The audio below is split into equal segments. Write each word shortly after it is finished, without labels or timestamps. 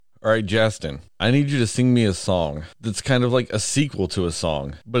All right, Justin, I need you to sing me a song that's kind of like a sequel to a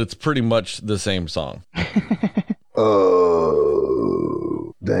song, but it's pretty much the same song.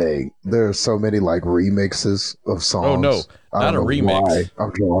 Oh, dang. There are so many like remixes of songs. Oh, no, not a remix. Why. I'm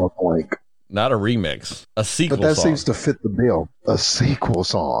drawing a blank. Not a remix, a sequel song. But that seems to fit the bill. A sequel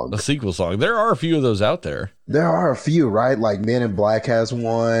song. A sequel song. There are a few of those out there. There are a few, right? Like Men in Black has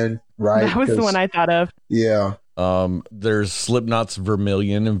one, right? That was the one I thought of. Yeah. There's Slipknot's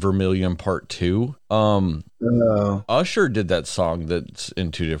Vermilion and Vermilion Part 2. Usher did that song that's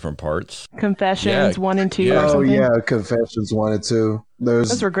in 2 different parts. Confessions 1 and 2 Yeah. or something. Oh, yeah. Confessions 1 and 2.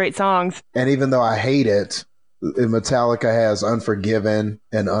 Those were great songs. And even though I hate it, Metallica has Unforgiven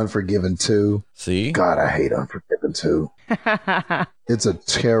and Unforgiven 2. See? God, I hate Unforgiven 2. It's a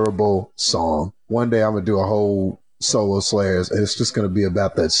terrible song. One day I'm going to do a whole Solo Slayers, and it's just going to be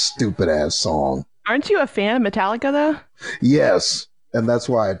about that stupid ass song. Aren't you a fan of Metallica, though? Yes. And that's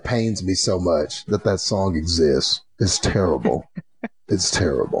why it pains me so much that song exists. It's terrible. It's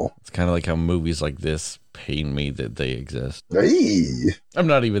terrible. It's kind of like how movies like this pain me that they exist. Hey. I'm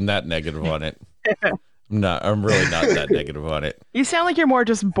not even that negative on it. I'm really not that negative on it. You sound like you're more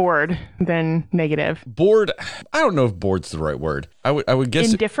just bored than negative. Bored? I don't know if bored's the right word. I would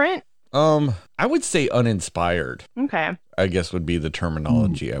guess indifferent? I would say uninspired. Okay. I guess would be the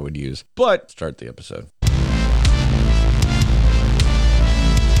terminology I would use. But start the episode.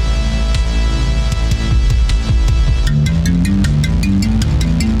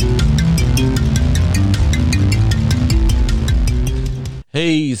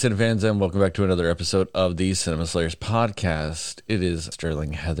 Hey, Cinema fans, and welcome back to another episode of the Cinema Slayers podcast. It is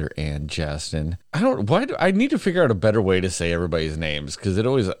Sterling, Heather, and Justin. I need to figure out a better way to say everybody's names, because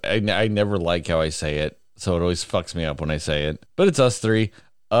I never like how I say it, so it always fucks me up when I say it. But it's us three,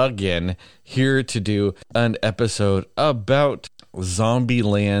 again, here to do an episode about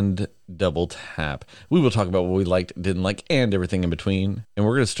Zombieland Double Tap. We will talk about what we liked, didn't like, and everything in between. And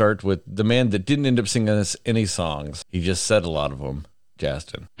we're going to start with the man that didn't end up singing us any songs. He just said a lot of them.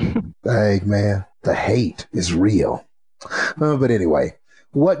 Justin. Dang, man. The hate is real. But anyway,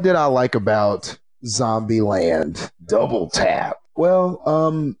 what did I like about Zombieland Double Tap? Well,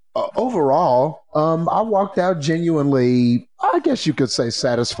 overall, I walked out genuinely, I guess you could say,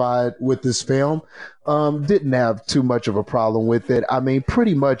 satisfied with this film. Didn't have too much of a problem with it. I mean,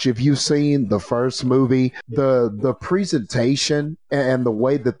 pretty much if you've seen the first movie, the presentation and the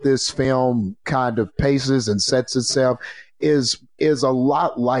way that this film kind of paces and sets itself is a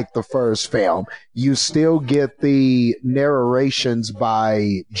lot like the first film. You still get the narrations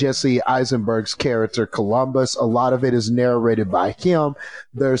by Jesse Eisenberg's character Columbus. A lot of it is narrated by him.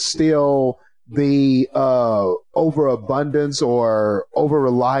 There's still the overabundance or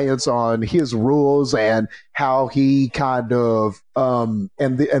over-reliance on his rules and how he kind of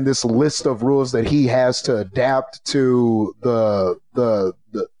and this list of rules that he has to adapt to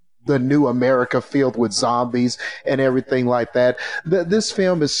the new America filled with zombies and everything like that. This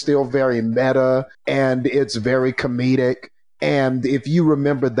film is still very meta and it's very comedic. And if you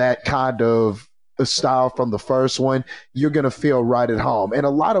remember that kind of style from the first one, you're going to feel right at home. In a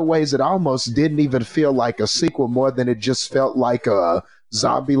lot of ways, it almost didn't even feel like a sequel more than it just felt like a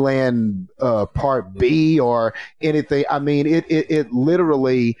Zombieland Part B or anything. I mean, it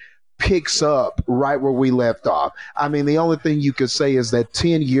literally picks up right where we left off. I mean, the only thing you could say is that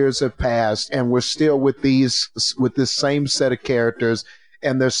 10 years have passed and we're still with this same set of characters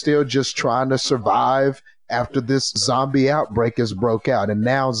and they're still just trying to survive after this zombie outbreak has broke out. And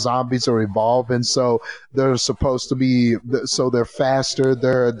now zombies are evolving, so they're supposed to be, so they're faster,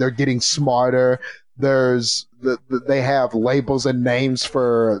 they're getting smarter. They have labels and names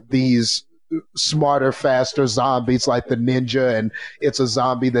for these smarter, faster zombies like the ninja, and it's a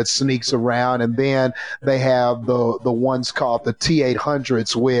zombie that sneaks around. And then they have the ones called the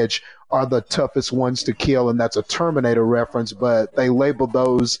T-800s, which are the toughest ones to kill, and that's a Terminator reference, but they label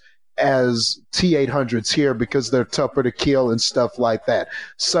those as T-800s here because they're tougher to kill and stuff like that.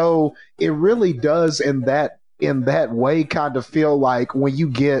 So it really does in that way kind of feel like when you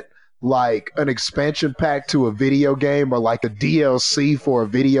get like an expansion pack to a video game or like a DLC for a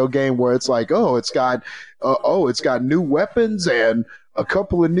video game where it's like, it's got new weapons and a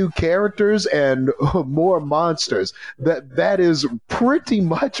couple of new characters and more monsters. That is pretty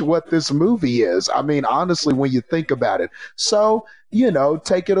much what this movie is. I mean, honestly, when you think about it. So,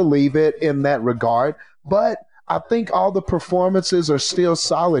 take it or leave it in that regard. But I think all the performances are still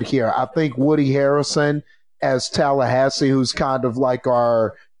solid here. I think Woody Harrelson as Tallahassee, who's kind of like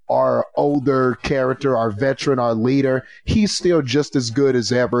our our older character, our veteran, our leader, he's still just as good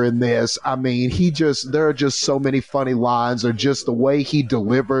as ever in this. I mean, there are just so many funny lines, or just the way he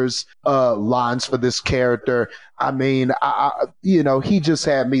delivers lines for this character. I mean, he just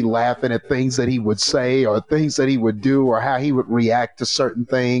had me laughing at things that he would say, or things that he would do, or how he would react to certain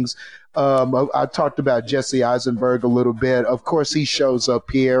things. I talked about Jesse Eisenberg a little bit. Of course, he shows up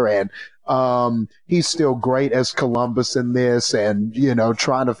here, and he's still great as Columbus in this, and,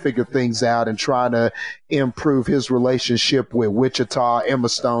 trying to figure things out and trying to improve his relationship with Wichita, Emma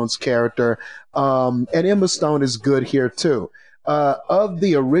Stone's character. And Emma Stone is good here too. Of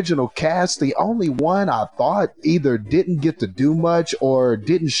the original cast, the only one I thought either didn't get to do much or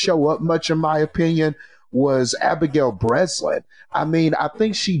didn't show up much, in my opinion, was Abigail Breslin. I mean, I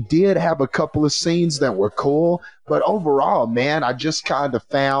think she did have a couple of scenes that were cool, but overall, man, I just kind of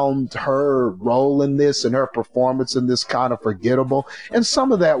found her role in this and her performance in this kind of forgettable. And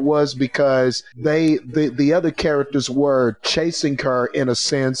some of that was because the other characters were chasing her in a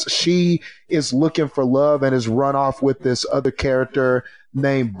sense. She is looking for love and has run off with this other character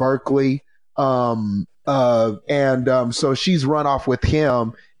named Berkeley. So she's run off with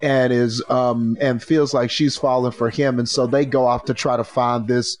him and and feels like she's falling for him. And so they go off to try to find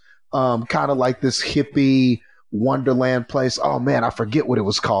this, kind of like this hippie Wonderland place. Oh man, I forget what it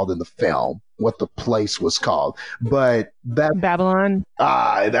was called in the film, what the place was called, but Babylon.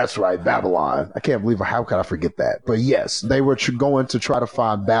 That's right, Babylon. I can't believe, how could I forget that? But yes, they were going to try to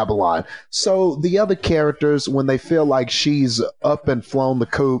find Babylon. So the other characters, when they feel like she's up and flown the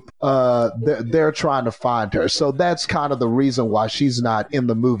coop, they're trying to find her. So that's kind of the reason why she's not in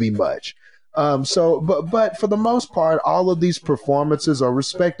the movie much. But for the most part, all of these performances are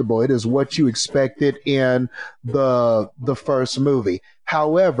respectable. It is what you expected in the first movie.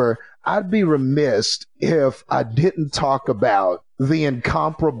 However, I'd be remiss if I didn't talk about the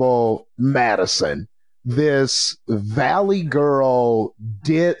incomparable Madison, this Valley Girl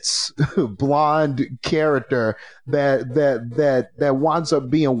ditz blonde character that winds up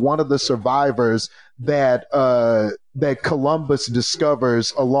being one of the survivors that Columbus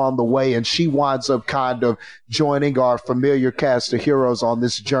discovers along the way, and she winds up kind of joining our familiar cast of heroes on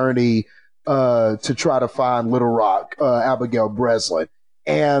this journey to try to find Little Rock, Abigail Breslin.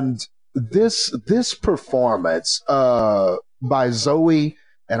 And this performance by Zoe,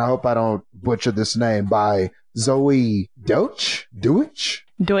 and I hope I don't butcher this name, by Zoe Deutsch.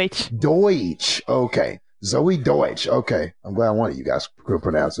 Okay. Zoe Deutsch. Okay. I'm glad one of you guys could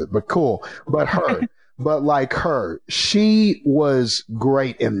pronounce it, but cool. But she was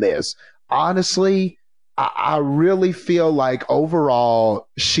great in this. Honestly, I really feel like overall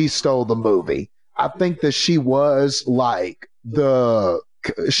she stole the movie. I think that she was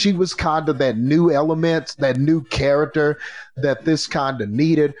she was kind of that new element, that new character that this kind of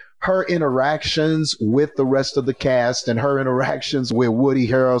needed. Her interactions with the rest of the cast and her interactions with Woody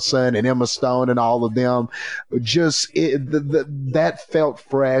Harrelson and Emma Stone and all of them, that felt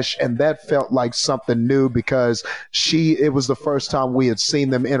fresh, and that felt like something new, because it was the first time we had seen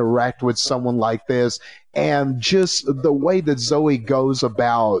them interact with someone like this. And just the way that Zoe goes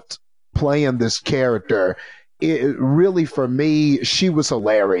about playing this character, it really, for me, she was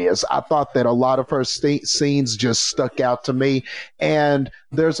hilarious. I thought that a lot of her scenes just stuck out to me. And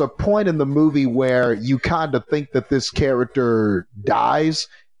there's a point in the movie where you kind of think that this character dies.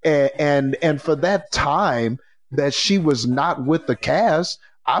 And for that time that she was not with the cast,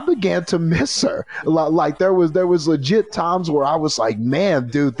 I began to miss her. Like there was legit times where I was like, man,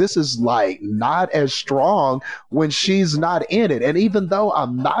 dude, this is like not as strong when she's not in it. And even though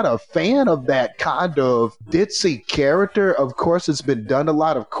I'm not a fan of that kind of ditzy character, of course it's been done a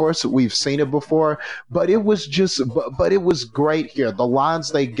lot. Of course we've seen it before, but it was great here. The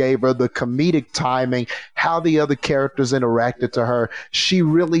lines they gave her, the comedic timing, how the other characters interacted to her. She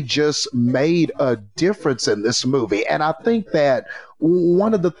really just made a difference in this movie. And I think that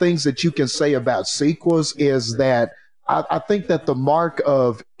one of the things that you can say about sequels is that I think that the mark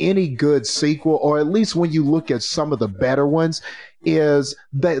of any good sequel, or at least when you look at some of the better ones, is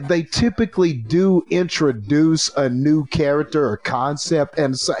that they typically do introduce a new character or concept,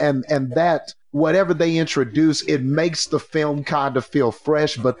 and that whatever they introduce, it makes the film kind of feel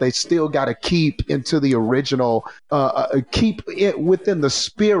fresh, but they still got to keep into the original, keep it within the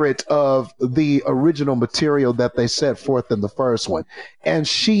spirit of the original material that they set forth in the first one. And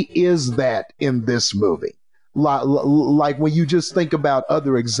she is that in this movie. Like when you just think about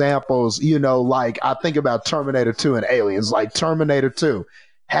other examples, like I think about Terminator 2 and Aliens, like Terminator 2,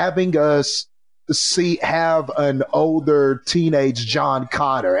 having us have an older teenage John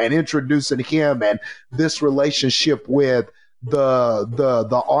Connor and introducing him and this relationship with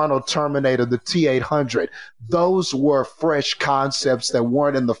the Arnold Terminator, the T-800. Those were fresh concepts that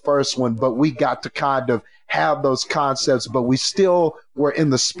weren't in the first one, but we got to kind of have those concepts, but we still were in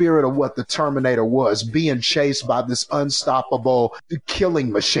the spirit of what the Terminator was, being chased by this unstoppable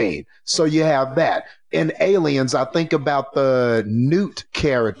killing machine. So you have that. In Aliens, I think about the Newt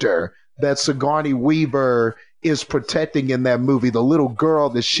character that Sigourney Weaver is protecting in that movie, the little girl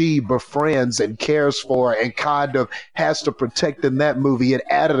that she befriends and cares for and kind of has to protect in that movie. It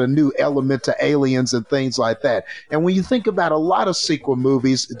added a new element to Aliens and things like that. And when you think about a lot of sequel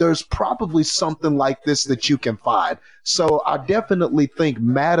movies, there's probably something like this that you can find. So I definitely think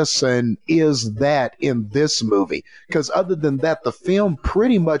Madison is that in this movie, because other than that, the film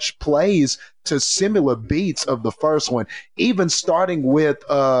pretty much plays to similar beats of the first one, even starting with,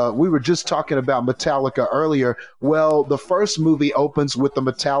 we were just talking about Metallica earlier. Well, the first movie opens with the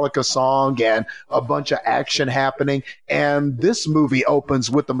Metallica song and a bunch of action happening. And this movie opens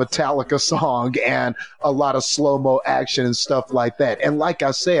with the Metallica song and a lot of slow-mo action and stuff like that. And like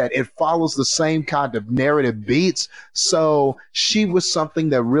I said, it follows the same kind of narrative beats. So she was something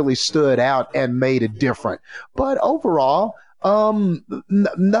that really stood out and made it different. But overall,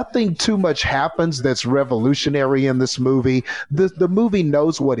 nothing too much happens that's revolutionary in this movie. The movie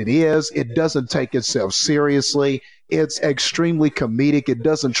knows what it is. It doesn't take itself seriously. It's extremely comedic. It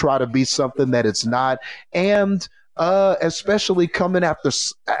doesn't try to be something that it's not. And especially coming after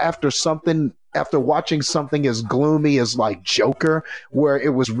watching something as gloomy as like Joker, where it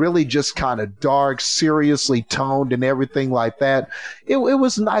was really just kind of dark, seriously toned and everything like that. It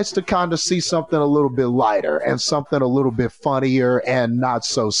was nice to kind of see something a little bit lighter and something a little bit funnier and not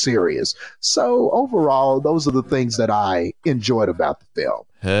so serious. So overall, those are the things that I enjoyed about the film.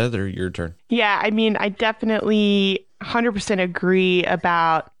 Heather, your turn. Yeah, I mean, I definitely 100% agree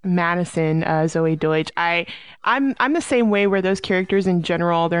about Madison, Zoe Deutsch. I'm the same way, where those characters in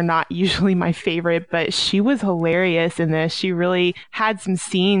general, they're not usually my favorite, but she was hilarious in this. She really had some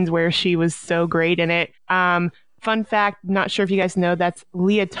scenes where she was so great in it. Fun fact, not sure if you guys know, that's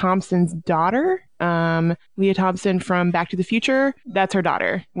Leah Thompson's daughter. Leah Thompson from Back to the Future, that's her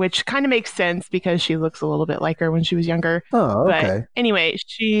daughter, which kind of makes sense because she looks a little bit like her when she was younger. Oh, okay. But anyway,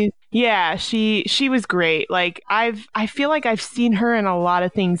 she was great. Like I feel like I've seen her in a lot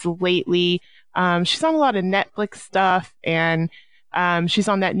of things lately. She's on a lot of Netflix stuff, and she's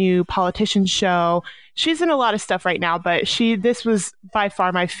on that new Politician show. She's in a lot of stuff right now, but this was by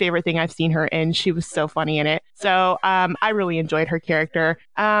far my favorite thing I've seen her in. She was so funny in it. So I really enjoyed her character.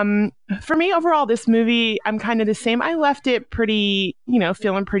 For me, overall, this movie, I'm kind of the same. I left it pretty,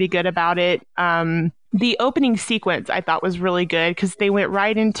 feeling pretty good about it. The opening sequence I thought was really good because they went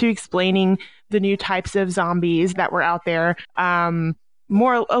right into explaining the new types of zombies that were out there. A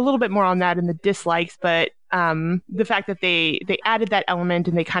little bit more on that in the dislikes, but the fact that they added that element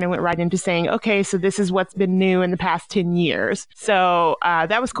and they kind of went right into saying, okay, so this is what's been new in the past 10 years. So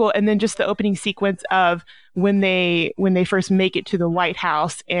that was cool. And then just the opening sequence of when they first make it to the White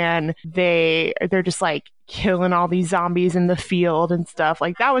House and they're just like killing all these zombies in the field and stuff.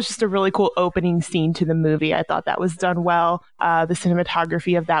 Like that was just a really cool opening scene to the movie. I thought that was done well. The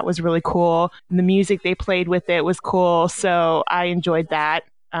cinematography of that was really cool. And the music they played with it was cool. So I enjoyed that.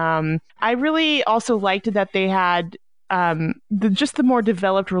 I really also liked that they had the more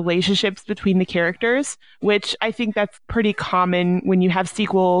developed relationships between the characters, which I think that's pretty common when you have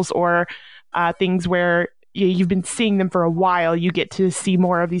sequels or things where you've been seeing them for a while. You get to see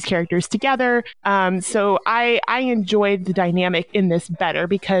more of these characters together. So I enjoyed the dynamic in this better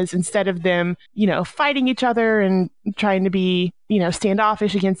because instead of them, fighting each other and trying to be,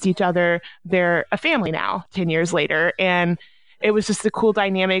 standoffish against each other, they're a family now, 10 years later. And it was just a cool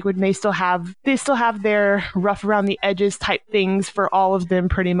dynamic when they still have their rough around the edges type things for all of them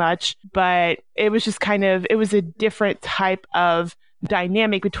pretty much. But it was just it was a different type of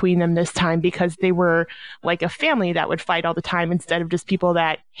dynamic between them this time because they were like a family that would fight all the time instead of just people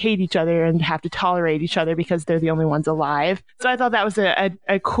that hate each other and have to tolerate each other because they're the only ones alive. So I thought that was a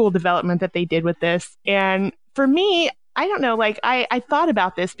cool development that they did with this. And for me, I don't know, like I thought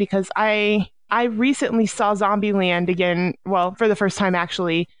about this because I recently saw Zombieland again, well, for the first time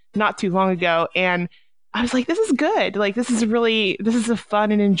actually, not too long ago, and I was like, this is good. Like this is a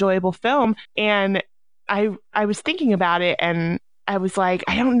fun and enjoyable film. And I was thinking about it and I was like,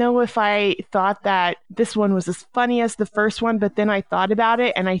 I don't know if I thought that this one was as funny as the first one, but then I thought about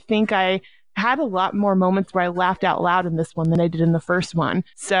it and I think I had a lot more moments where I laughed out loud in this one than I did in the first one.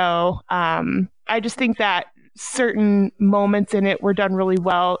 So I just think that certain moments in it were done really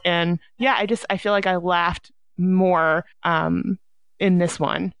well. And yeah, I feel like I laughed more in this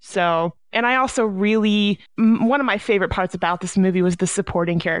one. So, and I also really, one of my favorite parts about this movie was the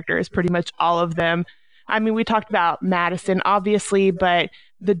supporting characters, pretty much all of them. I mean, we talked about Madison, obviously, but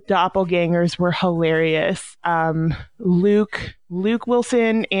the doppelgangers were hilarious. Luke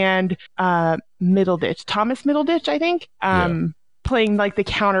Wilson and Thomas Middleditch, I think, playing like the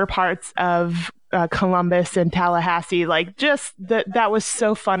counterparts of Columbus and Tallahassee. Like, just that was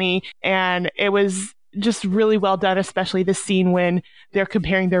so funny, and it was just really well done, especially the scene when they're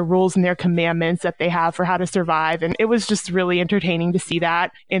comparing their rules and their commandments that they have for how to survive. And it was just really entertaining to see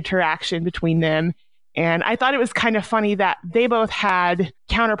that interaction between them. And I thought it was kind of funny that they both had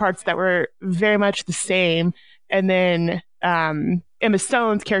counterparts that were very much the same. And then Emma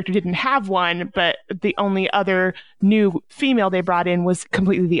Stone's character didn't have one, but the only other new female they brought in was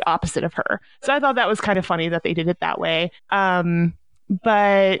completely the opposite of her. So I thought that was kind of funny that they did it that way.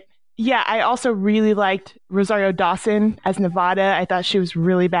 But yeah, I also really liked Rosario Dawson as Nevada. I thought she was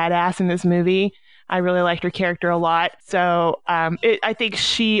really badass in this movie. I really liked her character a lot. So I think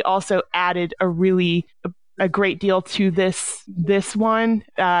she also added a great deal to this one,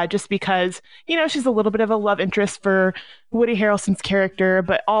 just because, you know, she's a little bit of a love interest for Woody Harrelson's character,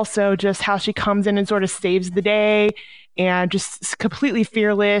 but also just how she comes in and sort of saves the day and just completely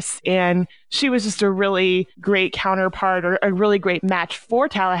fearless. And she was just a really great counterpart, or a really great match for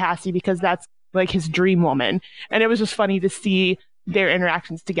Tallahassee, because that's like his dream woman. And it was just funny to see their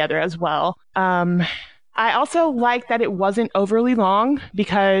interactions together as well. I also like that it wasn't overly long,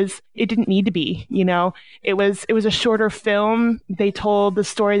 because it didn't need to be, you know. It was a shorter film. They told the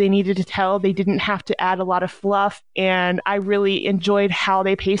story they needed to tell. They didn't have to add a lot of fluff. And I really enjoyed how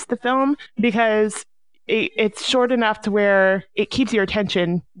they paced the film, because it's short enough to where it keeps your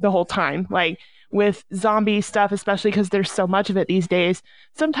attention the whole time. Like with zombie stuff, especially because there's so much of it these days,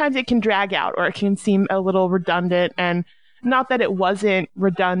 sometimes it can drag out, or it can seem a little redundant. And not that it wasn't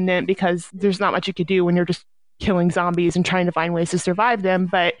redundant, because there's not much you could do when you're just killing zombies and trying to find ways to survive them,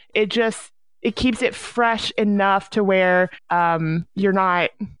 but it keeps it fresh enough to where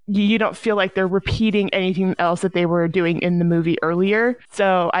you don't feel like they're repeating anything else that they were doing in the movie earlier.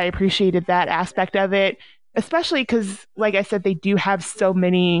 So I appreciated that aspect of it, especially because, like I said, they do have so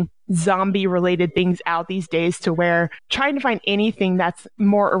many zombie related things out these days, to where trying to find anything that's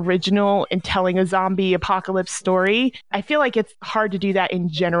more original in telling a zombie apocalypse story, I feel like it's hard to do that in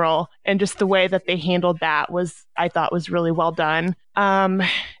general. And just the way that they handled that I thought was really well done. And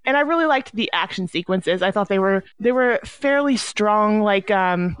I really liked the action sequences. I thought they were fairly strong. Like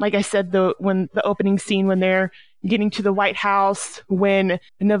I said, the opening scene when they're getting to the White House, when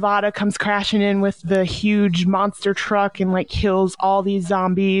Nevada comes crashing in with the huge monster truck and like kills all these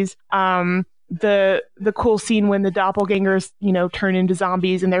zombies. The cool scene when the doppelgangers, you know, turn into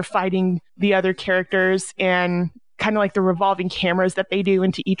zombies and they're fighting the other characters, and kind of like the revolving cameras that they do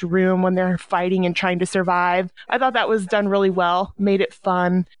into each room when they're fighting and trying to survive. I thought that was done really well, made it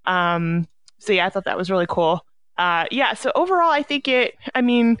fun. So yeah, I thought that was really cool. So overall, I think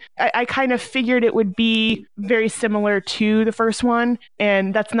I kind of figured it would be very similar to the first one,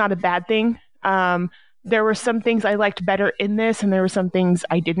 and that's not a bad thing. There were some things I liked better in this, and there were some things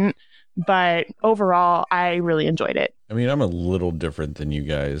I didn't, but overall, I really enjoyed it. I mean, I'm a little different than you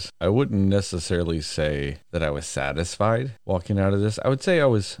guys. I wouldn't necessarily say that I was satisfied walking out of this. I would say I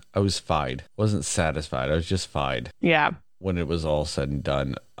was fine. Wasn't satisfied. I was just fine. Yeah. When it was all said and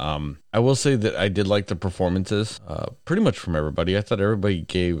done. I will say that I did like the performances, pretty much from everybody. I thought everybody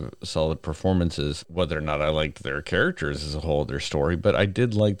gave solid performances, whether or not I liked their characters as a whole, their story, but I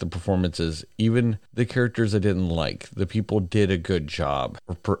did like the performances. Even the characters I didn't like, the people did a good job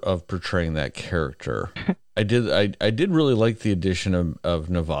of portraying that character. I did really like the addition of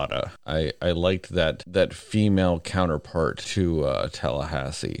Nevada. I liked that female counterpart to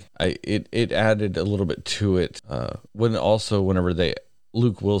Tallahassee. It added a little bit to it. Whenever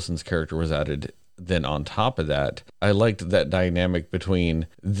Luke Wilson's character was added, then on top of that, I liked that dynamic between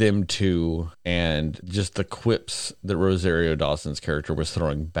them two and just the quips that Rosario Dawson's character was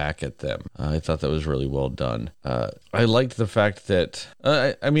throwing back at them. I thought that was really well done. I liked the fact that,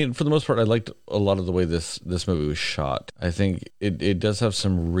 for the most part, I liked a lot of the way this movie was shot. I think it does have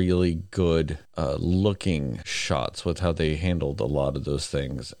some really good looking shots with how they handled a lot of those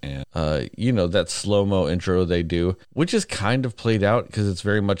things. And, that slow-mo intro they do, which is kind of played out because it's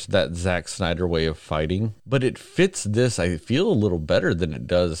very much that Zack Snyder way of fighting. But it fits this, I feel, a little better than it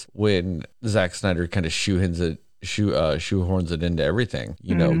does when Zack Snyder kind of shoehorns it into everything,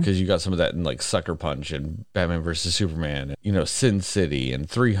 because you got some of that in like Sucker Punch and Batman versus Superman, and, Sin City and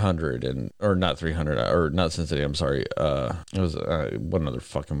 300 not Sin City, I'm sorry. It was one other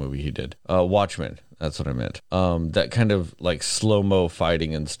fucking movie he did. Watchmen. That's what I meant. That kind of like slow-mo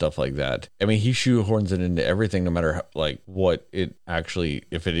fighting and stuff like that. I mean, he shoehorns it into everything, no matter how, like what it actually,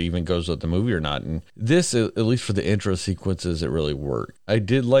 if it even goes with the movie or not. And this, at least for the intro sequences, it really worked. I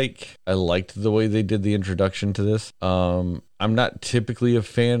liked the way they did the introduction to this. I'm not typically a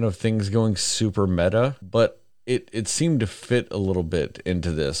fan of things going super meta, but it seemed to fit a little bit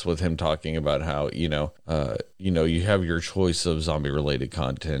into this, with him talking about how, you have your choice of zombie related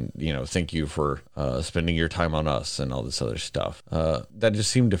content, thank you for spending your time on us and all this other stuff. That just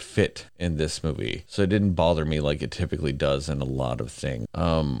seemed to fit in this movie. So it didn't bother me like it typically does in a lot of things.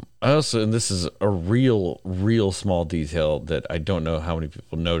 I also, and this is a real small detail that I don't know how many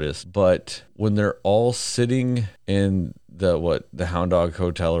people notice, but when they're all sitting in the Hound Dog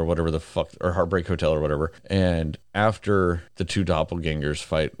Hotel or whatever the fuck, or Heartbreak Hotel or whatever, and after the two doppelgangers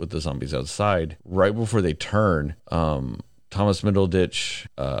fight with the zombies outside, right before they turn, Thomas Middleditch,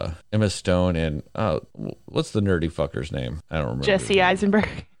 Emma Stone, and what's the nerdy fucker's name? I don't remember. Jesse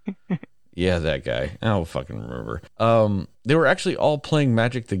Eisenberg. Yeah, that guy. I don't fucking remember. They were actually all playing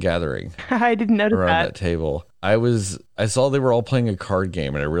Magic the Gathering. I didn't notice around that table. I saw they were all playing a card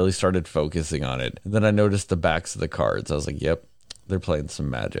game, and I really started focusing on it. And then I noticed the backs of the cards. I was like, yep, they're playing some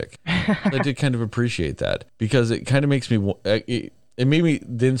Magic. I did kind of appreciate that, because it kind of makes me, it made me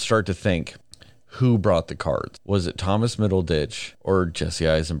then start to think, who brought the cards? Was it Thomas Middleditch or Jesse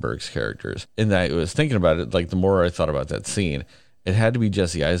Eisenberg's characters? And I was thinking about it, like the more I thought about that scene, it had to be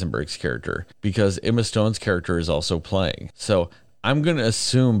Jesse Eisenberg's character, because Emma Stone's character is also playing. So I'm going to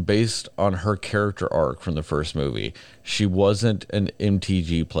assume, based on her character arc from the first movie, she wasn't an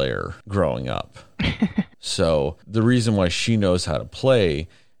MTG player growing up. So the reason why she knows how to play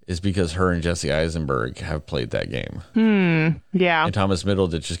is because her and Jesse Eisenberg have played that game. Yeah. And Thomas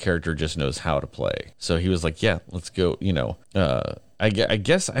Middleditch's character just knows how to play. So he was like, yeah, let's go, I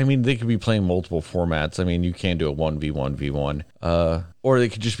guess, I mean, they could be playing multiple formats. I mean, you can do a 1v1v1, or they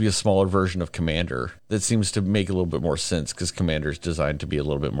could just be a smaller version of Commander. That seems to make a little bit more sense, because Commander is designed to be a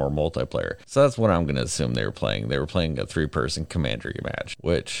little bit more multiplayer. So that's what I'm going to assume they were playing. They were playing a 3-person Commander match,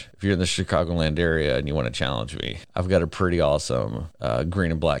 which, if you're in the Chicagoland area and you want to challenge me, I've got a pretty awesome green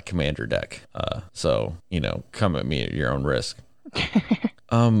and black Commander deck. So, come at me at your own risk.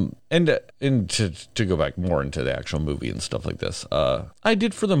 And to go back more into the actual movie and stuff like this, I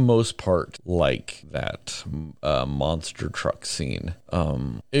did for the most part like that monster truck scene.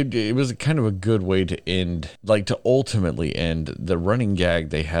 It was kind of a good way to end, like to ultimately end the running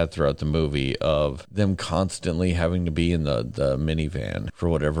gag they had throughout the movie of them constantly having to be in the minivan for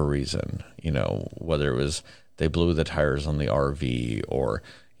whatever reason, whether it was they blew the tires on the RV, or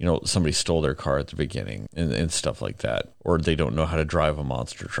somebody stole their car at the beginning and stuff like that, or they don't know how to drive a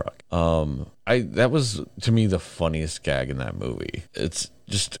monster truck. That was, to me, the funniest gag in that movie. It's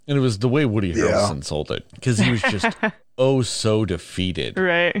just, and it was the way Woody Harrelson sold it, because he was just so defeated.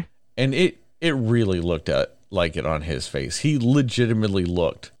 Right. And it really looked like it on his face. He legitimately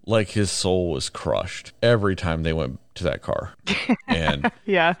looked like his soul was crushed every time they went to that car. And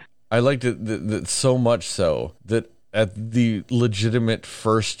yeah, I liked it that so much so that at the legitimate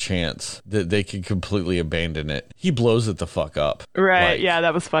first chance that they could completely abandon it, he blows it the fuck up. Right. Yeah,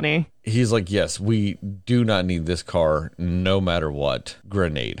 that was funny. He's like, yes, we do not need this car no matter what.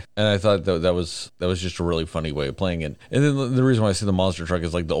 Grenade. And I thought that was just a really funny way of playing it. And then the reason why I say the monster truck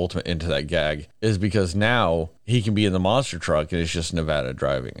is like the ultimate into that gag is because now he can be in the monster truck and it's just Nevada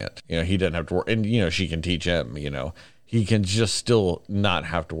driving it. He doesn't have to worry. And, she can teach him, he can just still not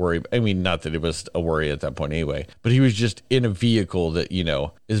have to worry. I mean, not that it was a worry at that point anyway, but he was just in a vehicle that,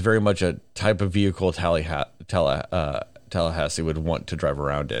 is very much a type of vehicle Tallahassee would want to drive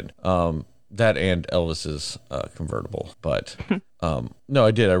around in. That and Elvis's convertible. But no,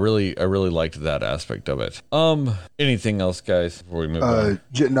 I did. I really liked that aspect of it. Anything else, guys, before we move on?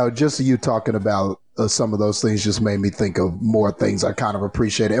 No, just you talking about some of those things just made me think of more things I kind of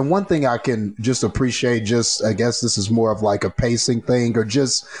appreciate. And one thing I can just appreciate, I guess this is more of like a pacing thing, or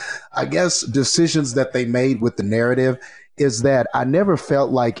just, I guess, decisions that they made with the narrative, is that I never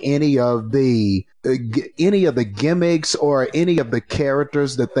felt like any of the gimmicks or any of the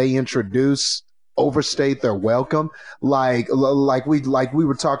characters that they introduced overstayed their welcome. Like we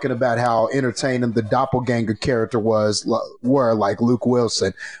were talking about how entertaining the doppelganger character were like Luke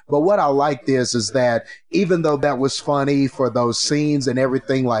Wilson. But what I liked is that even though that was funny for those scenes and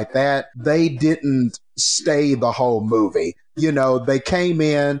everything like that, they didn't stay the whole movie. They came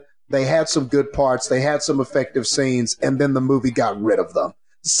in, they had some good parts, they had some effective scenes, and then the movie got rid of them.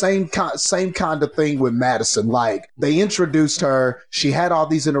 Same kind of thing with Madison. Like, they introduced her, she had all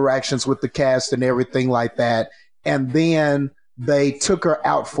these interactions with the cast and everything like that, and then they took her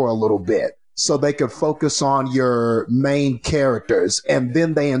out for a little bit. so they could focus on your main characters. And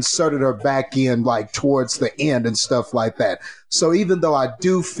then they inserted her back in like towards the end and stuff like that. So even though I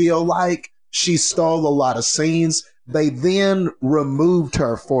do feel like she stole a lot of scenes, they then removed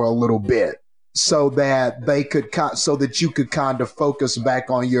her for a little bit so that they could so that you could kind of focus back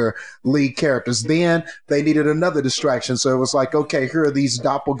on your lead characters. Then they needed another distraction, so it was like, okay, here are these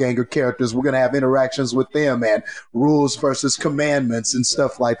doppelganger characters, we're going to have interactions with them and rules versus commandments and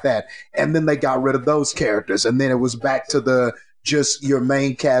stuff like that. And then they got rid of those characters, and then it was back to the just your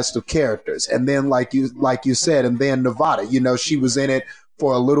main cast of characters. And then like you said, and then Nevada, you know, she was in it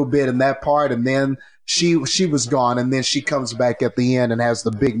for a little bit in that part, and then she was gone, and then she comes back at the end and has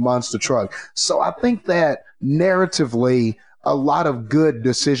the big monster truck. So I think that narratively, a lot of good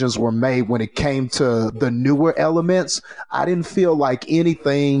decisions were made when it came to the newer elements. I didn't feel like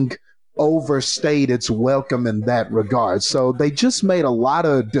anything overstayed its welcome in that regard. So they just made a lot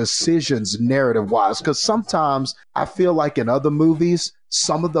of decisions narrative-wise, because sometimes I feel like in other movies,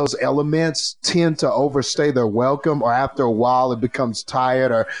 some of those elements tend to overstay their welcome, or after a while it becomes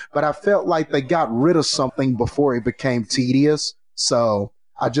tired, but I felt like they got rid of something before it became tedious. So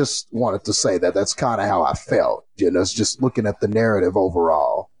I just wanted to say that that's kind of how I felt, you know, it's just looking at the narrative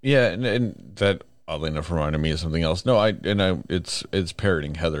overall. Yeah, and that oddly enough reminded me of something else. It's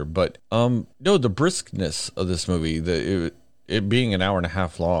parroting Heather, but no, the briskness of this movie, it being an hour and a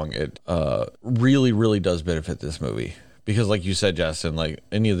half long, it really, really does benefit this movie. Because like you said, Justin, like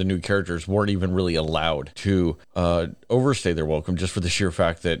any of the new characters weren't even really allowed to overstay their welcome, just for the sheer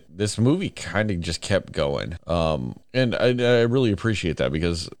fact that this movie kind of just kept going. And I really appreciate that,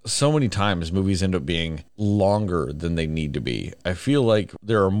 because so many times movies end up being longer than they need to be. I feel like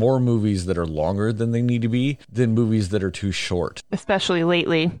there are more movies that are longer than they need to be than movies that are too short. Especially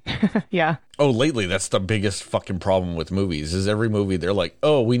lately. Yeah. Oh, lately, that's the biggest fucking problem with movies, is every movie they're like,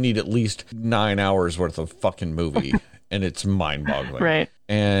 oh, we need at least 9 hours worth of fucking movie. And it's mind-boggling. Right.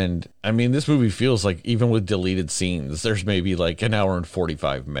 And I mean, this movie feels like, even with deleted scenes, there's maybe like an hour and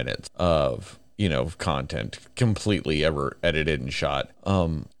 45 minutes of, you know, content completely ever edited and shot.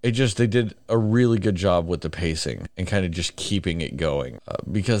 They did a really good job with the pacing and kind of just keeping it going,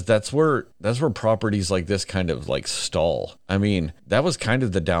 because that's where properties like this kind of like stall. I mean, that was kind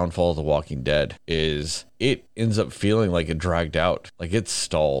of the downfall of The Walking Dead, is it ends up feeling like it dragged out, like it's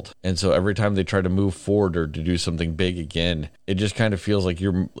stalled. And so every time they try to move forward or to do something big again, it just kind of feels like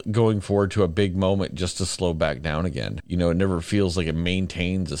you're going forward to a big moment just to slow back down again. You know, it never feels like it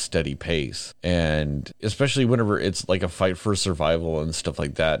maintains a steady pace. And especially whenever it's like a fight for survival and stuff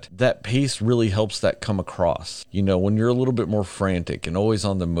like that, that pace really helps that come across. You know, when you're a little bit more frantic and always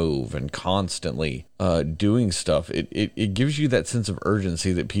on the move and constantly doing stuff, it gives you that sense of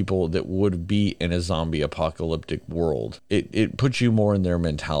urgency that people that would be in a zombie apocalyptic world, it puts you more in their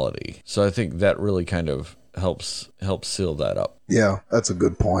mentality. So I think that really kind of helps seal that up. Yeah, that's a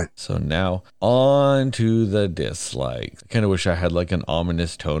good point. So now on to the dislikes. I kind of wish I had like an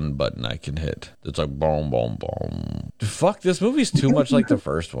ominous tone button I can hit. It's like boom, boom, boom. Fuck, this movie's too much like the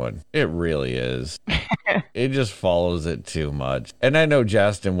first one. It really is. It just follows it too much. And I know,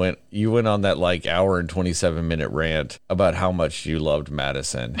 Justin, went on that like hour and 27-minute rant about how much you loved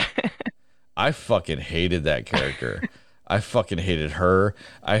Madison. I fucking hated that character. I fucking hated her.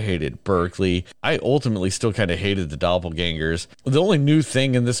 I hated Berkeley. I ultimately still kind of hated the doppelgangers. The only new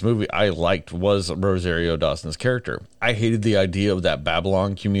thing in this movie I liked was Rosario Dawson's character. I hated the idea of that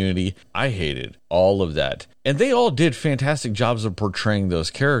Babylon community. I hated all of that. And they all did fantastic jobs of portraying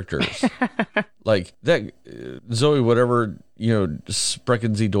those characters. Like that Zoe, whatever, you know,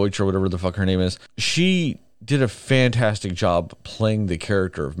 Sprechen Deutsch or whatever the fuck her name is, she did a fantastic job playing the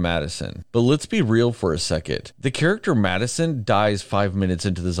character of Madison. But let's be real for a second. The character Madison dies 5 minutes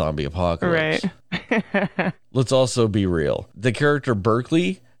into the zombie apocalypse. Right. Let's also be real. The character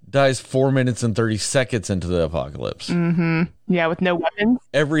Berkeley dies 4 minutes and 30 seconds into the apocalypse. Mm-hmm. Yeah, with no weapons.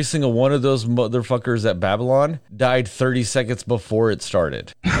 Every single one of those motherfuckers at Babylon died 30 seconds before it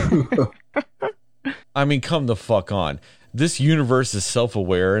started. I mean, come the fuck on. This universe is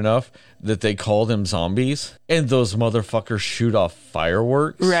self-aware enough that they call them zombies, and those motherfuckers shoot off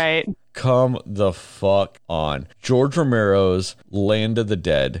fireworks. Right. Come the fuck on. George Romero's Land of the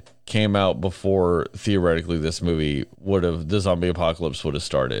Dead came out before, theoretically, this movie the zombie apocalypse would have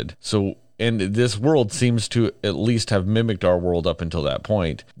started. So, and this world seems to at least have mimicked our world up until that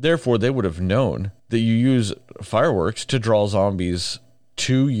point. Therefore, they would have known that you use fireworks to draw zombies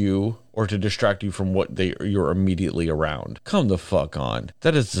to you or to distract you from what you're immediately around. Come the fuck on.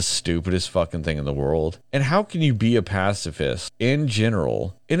 That is the stupidest fucking thing in the world. And how can you be a pacifist in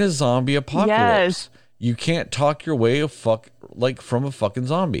general in a zombie apocalypse? Yes. You can't talk your way like from a fucking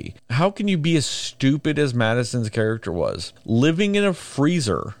zombie. How can you be as stupid as Madison's character was? Living in a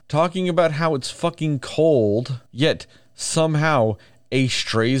freezer, talking about how it's fucking cold, yet somehow a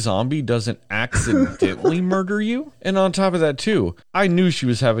stray zombie doesn't accidentally murder you. And on top of that too, I knew she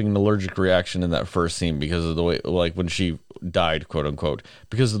was having an allergic reaction in that first scene because of the way, like when she died, quote unquote,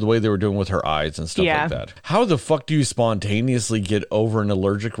 because of the way they were doing with her eyes and stuff like that. How the fuck do you spontaneously get over an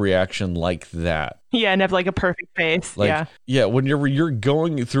allergic reaction like that? Yeah, and have like a perfect face. Like, yeah, when you're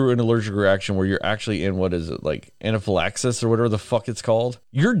going through an allergic reaction where you're actually in, what is it, like anaphylaxis or whatever the fuck it's called,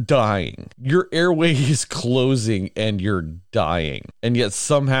 you're dying. Your airway is closing and you're dying. And yet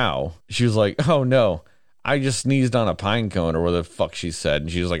somehow she was like, oh no, I just sneezed on a pine cone or whatever the fuck she said.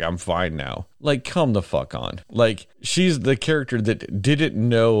 And she was like, I'm fine now. Like, come the fuck on. Like, she's the character that didn't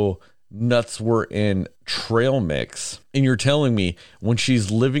know nuts were in trail mix, and you're telling me when she's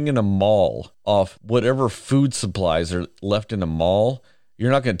living in a mall off whatever food supplies are left in a mall,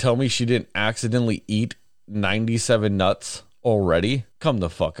 you're not going to tell me she didn't accidentally eat 97 nuts already? Come the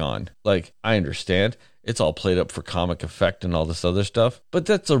fuck on. Like, I understand it's all played up for comic effect and all this other stuff, but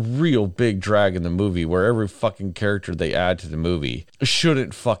that's a real big drag in the movie where every fucking character they add to the movie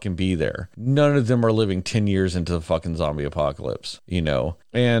shouldn't fucking be there. None of them are living 10 years into the fucking zombie apocalypse, you know?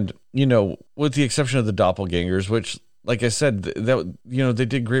 And, you know, with the exception of the doppelgangers, which, like I said, that, you know, they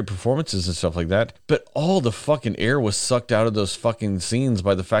did great performances and stuff like that, but all the fucking air was sucked out of those fucking scenes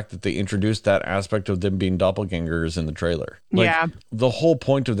by the fact that they introduced that aspect of them being doppelgangers in the trailer. Like, the whole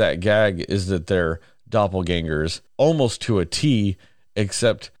point of that gag is that they're doppelgangers almost to a T,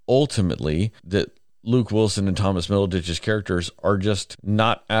 except ultimately that Luke Wilson and Thomas Middleditch's characters are just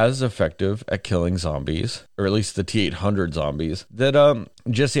not as effective at killing zombies, or at least the T-800 zombies, that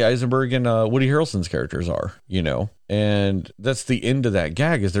Jesse Eisenberg and Woody Harrelson's characters are, you know? And that's the end of that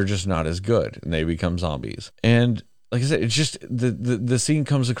gag, is they're just not as good, and they become zombies. And like I said, it's just the scene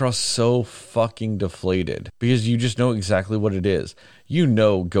comes across so fucking deflated because you just know exactly what it is. You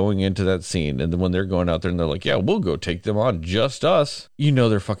know, going into that scene, and then when they're going out there and they're like, yeah, we'll go take them on, just us, you know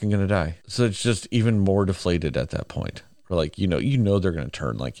they're fucking gonna die. So it's just even more deflated at that point. Or like, you know they're gonna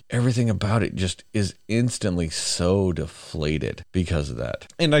turn. Like, everything about it just is instantly so deflated because of that.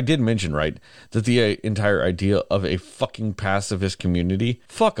 And I did mention, right, that the entire idea of a fucking pacifist community,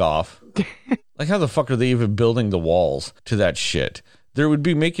 fuck off. Like, how the fuck are they even building the walls to that shit? They would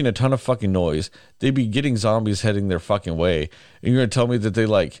be making a ton of fucking noise. They'd be getting zombies heading their fucking way. And you're going to tell me that they,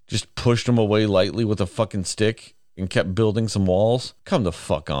 like, just pushed them away lightly with a fucking stick and kept building some walls? Come the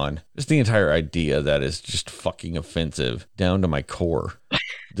fuck on. Just the entire idea that is just fucking offensive down to my core.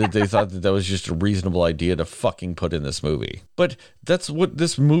 That they thought that was just a reasonable idea to fucking put in this movie. But that's what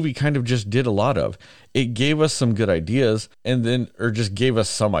this movie kind of just did a lot of. It gave us some good ideas, and then, or just gave us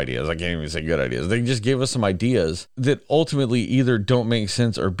some ideas. I can't even say good ideas. They just gave us some ideas that ultimately either don't make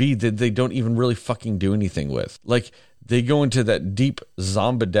sense, or B, that they don't even really fucking do anything with. Like, they go into that deep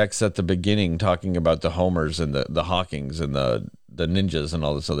Zombidex at the beginning, talking about the Homers and the Hawkings and the ninjas and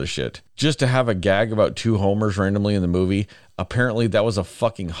all this other shit. Just to have a gag about two Homers randomly in the movie. Apparently that was a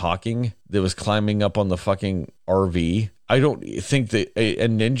fucking Hawking that was climbing up on the fucking RV. I don't think that a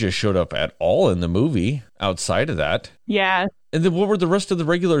ninja showed up at all in the movie outside of that. Yeah. And then what were the rest of the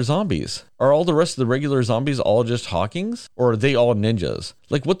regular zombies? Are all the rest of the regular zombies all just Hawkings? Or are they all ninjas?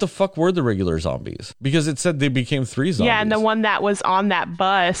 Like, what the fuck were the regular zombies? Because it said they became 3 zombies. Yeah, and the one that was on that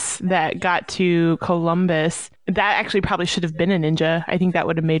bus that got to Columbus, that actually probably should have been a ninja. I think that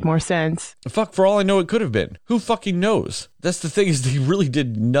would have made more sense. Fuck, for all I know, it could have been. Who fucking knows? That's the thing, is they really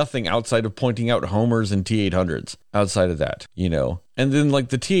did nothing outside of pointing out Homers and T-800s outside of that, you know? And then, like,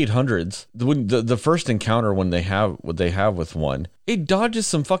 the T-800s, the first encounter when they have what they have with one, it dodges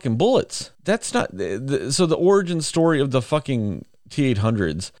some fucking bullets. That's not... So the origin story of the fucking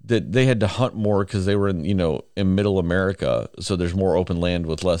T-800s, that they had to hunt more because they were in, you know, in middle America, so there's more open land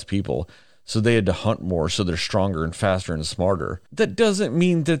with less people. So they had to hunt more, so they're stronger and faster and smarter. That doesn't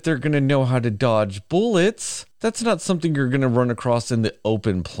mean that they're going to know how to dodge bullets. That's not something you're going to run across in the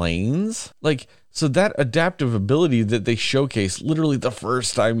open plains. Like, so that adaptive ability that they showcase literally the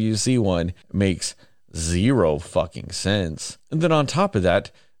first time you see one makes zero fucking sense. And then on top of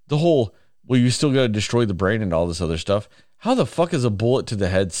that, the whole, well, you still got to destroy the brain and all this other stuff. How the fuck is a bullet to the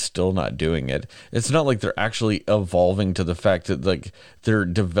head still not doing it? It's not like they're actually evolving to the fact that, like, they're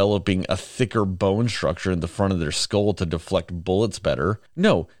developing a thicker bone structure in the front of their skull to deflect bullets better.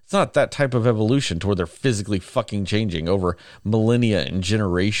 No, it's not that type of evolution to where they're physically fucking changing over millennia and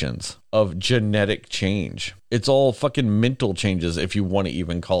generations of genetic change. It's all fucking mental changes, if you want to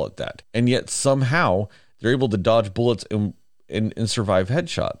even call it that. And yet somehow they're able to dodge bullets and survive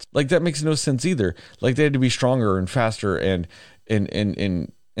headshots. Like, that makes no sense either. Like, they had to be stronger and faster and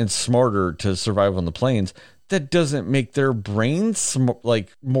smarter to survive on the plains. That doesn't make their brains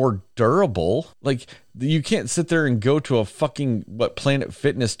like more durable. Like, you can't sit there and go to a fucking Planet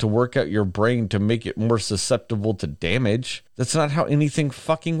Fitness to work out your brain to make it more susceptible to damage. That's not how anything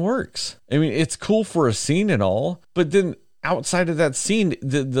fucking works. I mean, it's cool for a scene and all, but then outside of that scene,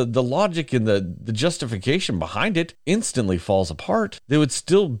 the logic and the justification behind it instantly falls apart. They would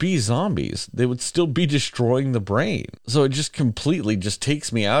still be zombies. They would still be destroying the brain. So it just completely just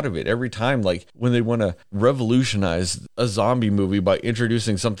takes me out of it every time, like when they want to revolutionize a zombie movie by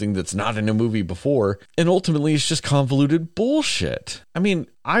introducing something that's not in a movie before, and ultimately it's just convoluted bullshit. I mean,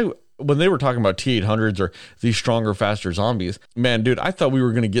 when they were talking about T-800s or these stronger, faster zombies, man, dude, I thought we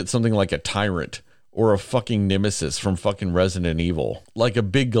were going to get something like a Tyrant or a fucking Nemesis from fucking Resident Evil, like a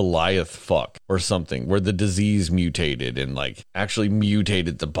big Goliath fuck or something, where the disease mutated and like actually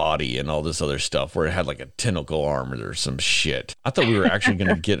mutated the body and all this other stuff, where it had like a tentacle arm or some shit. I thought we were actually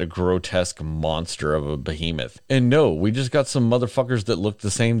going to get a grotesque monster of a behemoth. And no, we just got some motherfuckers that looked the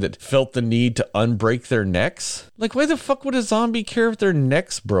same, that felt the need to unbreak their necks. Like, why the fuck would a zombie care if their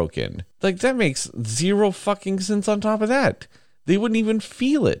neck's broken? Like, that makes zero fucking sense on top of that. They wouldn't even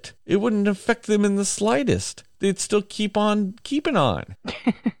feel it. It wouldn't affect them in the slightest. They'd still keep on keeping on.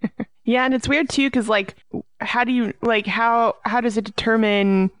 Yeah, and it's weird too, because like, how do you like how does it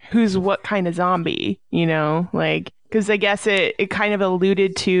determine who's what kind of zombie? You know, like, because I guess it kind of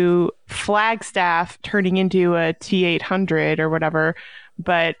alluded to Flagstaff turning into a T-800 or whatever,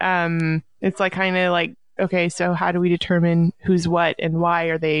 but it's like kind of like, okay, so how do we determine who's what and why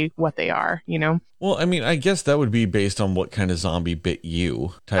are they what they are, you know? Well, I mean, I guess that would be based on what kind of zombie bit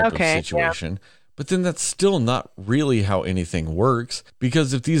you type of situation. Yeah. But then that's still not really how anything works,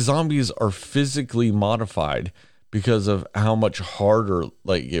 because if these zombies are physically modified because of how much harder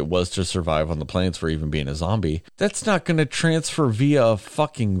like it was to survive on the plains for even being a zombie, that's not going to transfer via a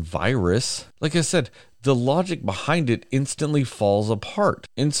fucking virus. Like I said, the logic behind it instantly falls apart.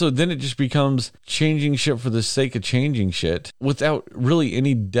 And so then it just becomes changing shit for the sake of changing shit without really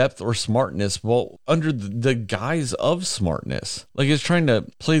any depth or smartness, well, under the guise of smartness. Like, it's trying to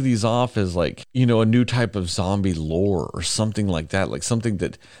play these off as like, you know, a new type of zombie lore or something like that, like something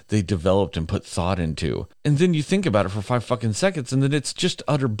that they developed and put thought into. And then you think about it for 5 fucking seconds and then it's just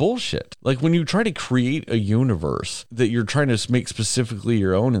utter bullshit. Like, when you try to create a universe that you're trying to make specifically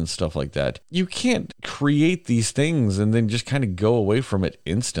your own and stuff like that, you can't create these things and then just kind of go away from it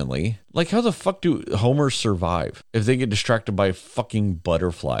instantly. Like, how the fuck do homers survive if they get distracted by fucking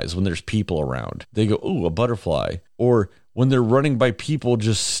butterflies when there's people around? They go, ooh, a butterfly. Or when they're running by people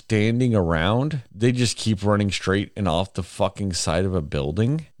just standing around, they just keep running straight and off the fucking side of a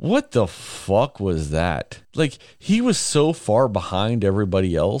building. What the fuck was that? Like, he was so far behind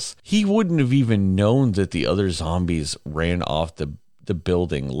everybody else, he wouldn't have even known that the other zombies ran off the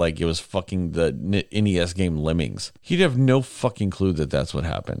building like it was fucking the NES game Lemmings. He'd have no fucking clue that that's what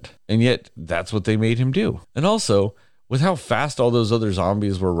happened. And yet, that's what they made him do. And also, with how fast all those other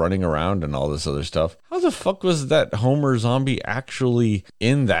zombies were running around and all this other stuff, how the fuck was that Homer zombie actually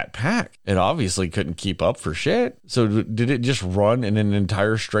in that pack? It obviously couldn't keep up for shit. So did it just run in an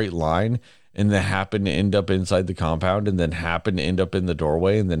entire straight line and then happen to end up inside the compound and then happen to end up in the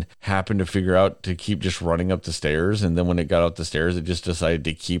doorway and then happen to figure out to keep just running up the stairs? And then when it got up the stairs, it just decided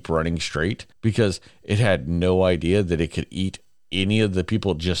to keep running straight because it had no idea that it could eat any of the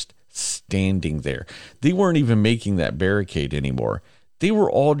people just standing there. They weren't even making that barricade anymore. They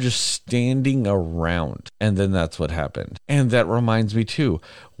were all just standing around. And then that's what happened. And that reminds me too,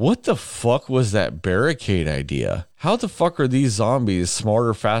 what the fuck was that barricade idea? How the fuck are these zombies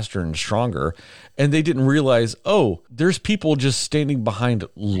smarter, faster, and stronger? And they didn't realize, oh, there's people just standing behind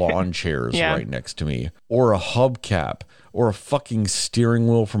lawn chairs right next to me, or a hubcap, or a fucking steering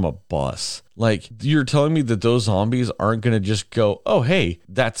wheel from a bus. Like, you're telling me that those zombies aren't going to just go, oh, hey,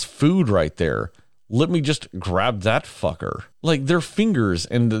 that's food right there. Let me just grab that fucker. Like, their fingers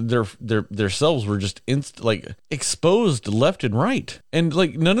and their selves were just exposed left and right. And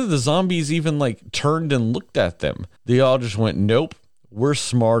like, none of the zombies even like turned and looked at them. They all just went, nope, we're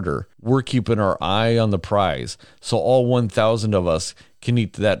smarter. We're keeping our eye on the prize. So all 1,000 of us can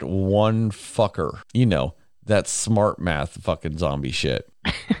eat that one fucker. You know, that smart math fucking zombie shit.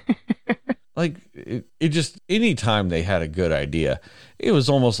 Like, it just, anytime they had a good idea, it was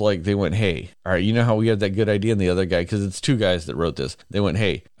almost like they went, hey, all right, you know how we had that good idea? And the other guy, because it's two guys that wrote this, they went,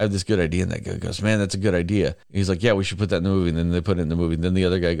 hey, I have this good idea. And that guy goes, man, that's a good idea. And he's like, yeah, we should put that in the movie. And then they put it in the movie. And then the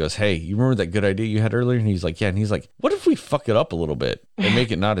other guy goes, hey, you remember that good idea you had earlier? And he's like, yeah. And he's like, what if we fuck it up a little bit and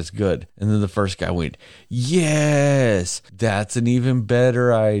make it not as good? And then the first guy went, yes, that's an even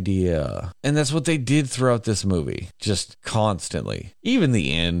better idea. And that's what they did throughout this movie, just constantly. Even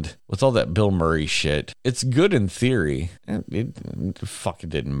the end, with all that Bill Murray shit, it's good in theory. It fucking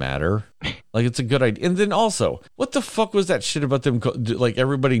didn't matter. Like, it's a good idea. And then also, what the fuck was that shit about them, like,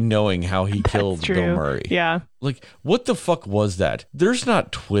 everybody knowing how he killed Bill Murray? Yeah. Like, what the fuck was that? There's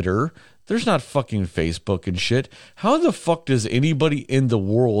not Twitter. There's not fucking Facebook and shit. How the fuck does anybody in the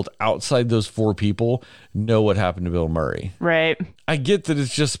world outside those four people know what happened to Bill Murray? Right. I get that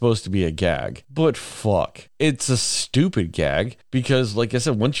it's just supposed to be a gag, but fuck. It's a stupid gag because, like I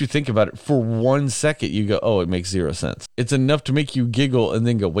said, once you think about it for 1 second, you go, oh, it makes zero sense. It's enough to make you giggle and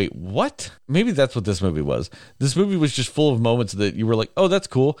then go, wait, what? Maybe that's what this movie was. This movie was just full of moments that you were like, oh, that's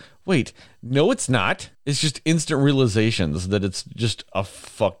cool. Wait, no, it's not. It's just instant realizations that it's just a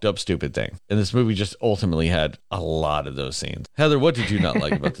fucked up, stupid thing. And this movie just ultimately had a lot of those scenes. Heather, what did you not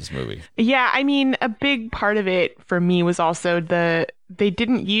like about this movie? Yeah, I mean, a big part of it for me was also they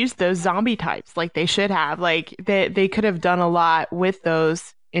didn't use those zombie types like they should have. Like, they could have done a lot with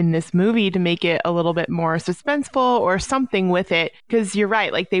those in this movie to make it a little bit more suspenseful or something with it. Because you're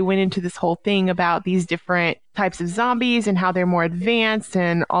right, like, they went into this whole thing about these different types of zombies and how they're more advanced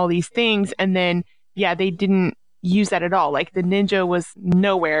and all these things. And then, yeah, they didn't use that at all. Like, the ninja was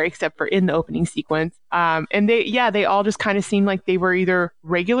nowhere except for in the opening sequence. And they all just kind of seemed like they were either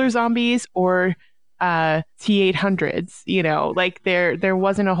regular zombies or T-800s, you know, like there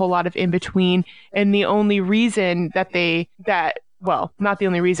wasn't a whole lot of in between. And the only reason well, not the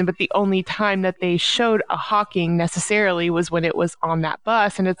only reason, but the only time that they showed a Hawking necessarily was when it was on that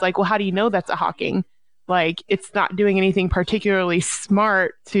bus. And it's like, well, how do you know that's a Hawking? Like, it's not doing anything particularly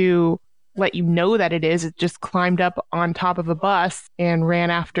smart to let you know that it is. It just climbed up on top of a bus and ran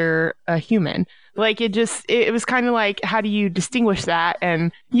after a human. Like, it was kind of like, how do you distinguish that?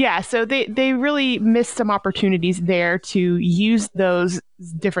 And yeah, so they really missed some opportunities there to use those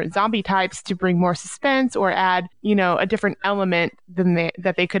different zombie types to bring more suspense or add, you know, a different element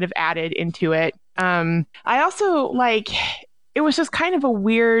that they could have added into it. I also it was just kind of a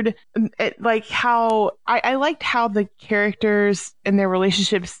weird, like, how I liked how the characters and their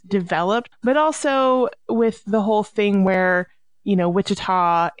relationships developed, but also with the whole thing where, you know,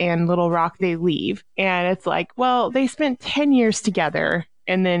 Wichita and Little Rock, they leave. And it's like, well, they spent 10 years together.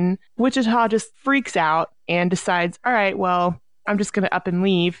 And then Wichita just freaks out and decides, all right, well, I'm just going to up and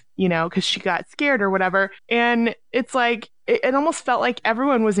leave, you know, because she got scared or whatever. And it's like, it almost felt like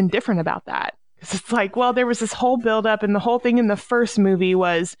everyone was indifferent about that. It's like, well, there was this whole buildup, and the whole thing in the first movie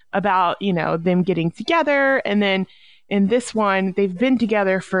was about, you know, them getting together. And then in this one, they've been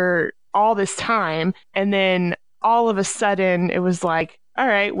together for all this time. And then all of a sudden it was like, all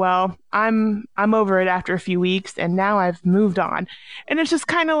right, well, I'm over it after a few weeks, and now I've moved on. And it's just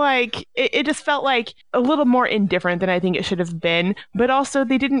kind of like, it just felt like a little more indifferent than I think it should have been. But also,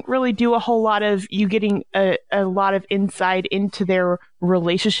 they didn't really do a whole lot of you getting a lot of insight into their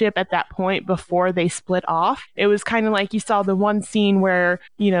relationship at that point before they split off. It was kind of like you saw the one scene where,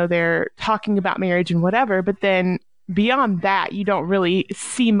 you know, they're talking about marriage and whatever, but then beyond that, you don't really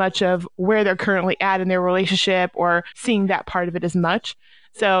see much of where they're currently at in their relationship or seeing that part of it as much.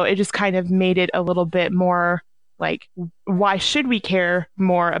 So it just kind of made it a little bit more like, why should we care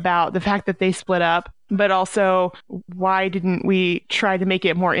more about the fact that they split up? But also, why didn't we try to make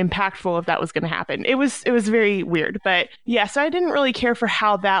it more impactful if that was going to happen? It was very weird. But yeah, so I didn't really care for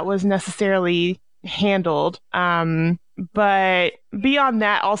how that was necessarily handled. But beyond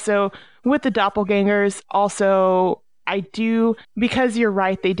that, also with the doppelgangers, also I do, because you're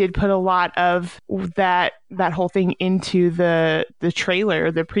right, they did put a lot of that whole thing into the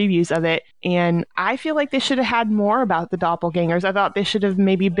trailer, the previews of it. And I feel like they should have had more about the doppelgangers. I thought they should have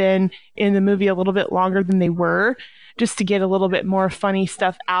maybe been in the movie a little bit longer than they were, just to get a little bit more funny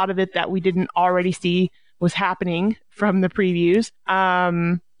stuff out of it that we didn't already see was happening from the previews.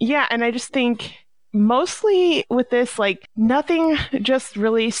 Yeah, and I just think mostly with this, like, nothing just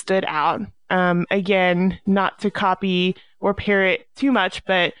really stood out. Again, not to copy or parrot too much,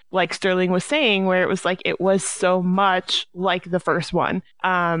 but like Sterling was saying, where it was like, it was so much like the first one.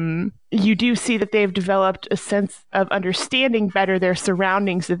 You do see that they've developed a sense of understanding better their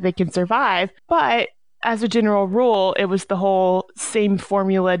surroundings that they can survive, but as a general rule, it was the whole same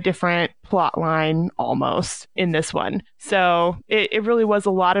formula, different plot line almost in this one. So it really was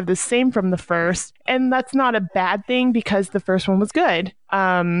a lot of the same from the first. And that's not a bad thing because the first one was good.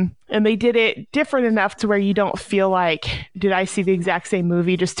 And they did it different enough to where you don't feel like, did I see the exact same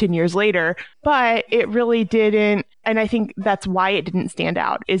movie just 10 years later? But it really didn't. And I think that's why it didn't stand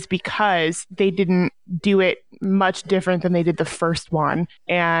out, is because they didn't do it much different than they did the first one.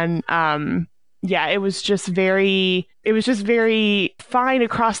 And yeah, it was just very fine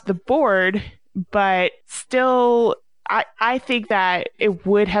across the board, but still, I think that it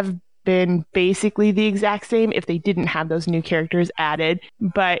would have been basically the exact same if they didn't have those new characters added.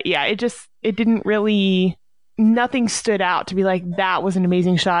 But yeah, it didn't really, nothing stood out to be like, that was an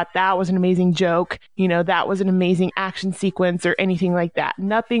amazing shot, that was an amazing joke, that was an amazing action sequence or anything like that.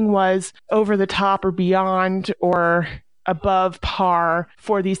 Nothing was over the top or beyond or above par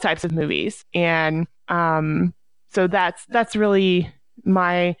for these types of movies. And so that's really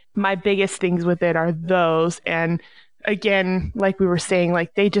my biggest things with it are those. And again, like we were saying,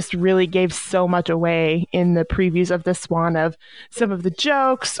 like they just really gave so much away in the previews of this one, of some of the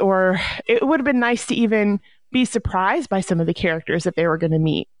jokes, or it would have been nice to even be surprised by some of the characters that they were going to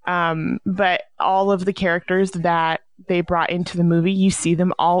meet. But all of the characters that they brought into the movie, you see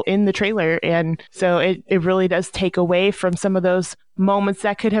them all in the trailer. And so it really does take away from some of those moments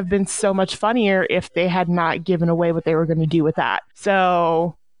that could have been so much funnier if they had not given away what they were going to do with that.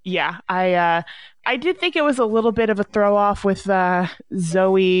 So yeah, I did think it was a little bit of a throw off with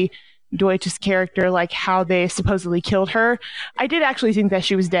Zoe Deutsch's character, like how they supposedly killed her. I did actually think that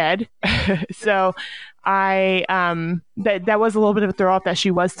she was dead. So that was a little bit of a throw off that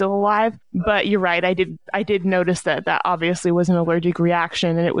she was still alive. But you're right, I did notice that obviously was an allergic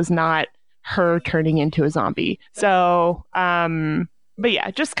reaction and it was not her turning into a zombie. So but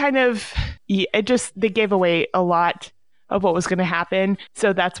yeah, just kind of they gave away a lot of what was going to happen.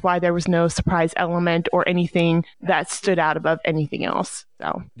 So that's why there was no surprise element or anything that stood out above anything else.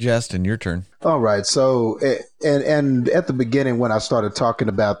 So, Justin, your turn. All right. So, and at the beginning when I started talking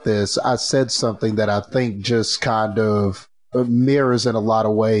about this, I said something that I think just kind of mirrors in a lot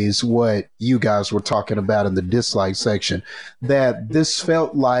of ways what you guys were talking about in the dislike section, that this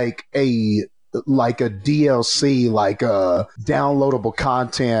felt like a DLC, like a downloadable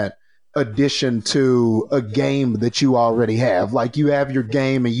content addition to a game that you already have. Like you have your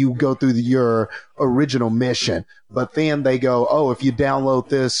game and you go through your original mission, but then they go, oh, if you download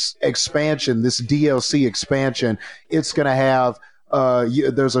this expansion, this DLC expansion, it's going to have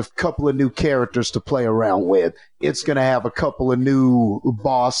there's a couple of new characters to play around with. It's going to have a couple of new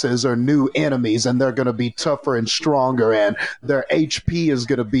bosses or new enemies, and they're going to be tougher and stronger, and their HP is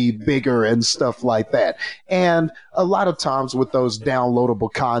going to be bigger and stuff like that. And a lot of times with those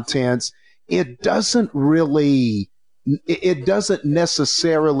downloadable contents, it doesn't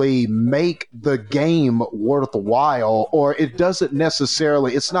necessarily make the game worthwhile, or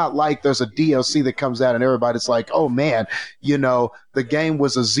it's not like there's a DLC that comes out and everybody's like, oh man, the game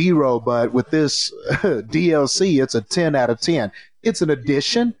was a 0, but with this DLC, it's a 10 out of 10. It's an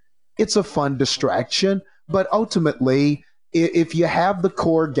addition. It's a fun distraction, but ultimately, if you have the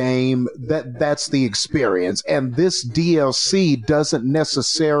core game, that's the experience. And this DLC doesn't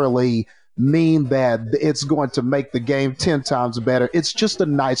necessarily mean that it's going to make the game 10 times better. It's just a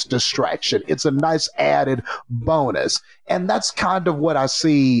nice distraction. It's a nice added bonus. And that's kind of what I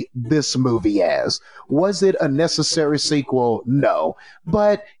see this movie as. Was it a necessary sequel? No.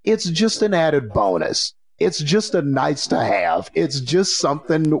 But it's just an added bonus. It's just a nice to have. It's just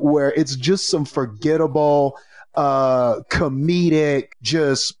something where it's just some forgettable comedic,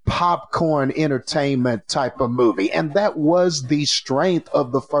 just popcorn entertainment type of movie. And that was the strength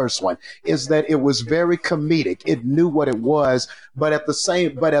of the first one, is that it was very comedic. It knew what it was, but at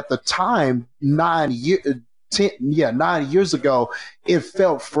the time, 9 years ago, it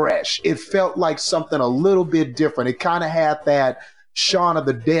felt fresh. It felt like something a little bit different. It kind of had that Shaun of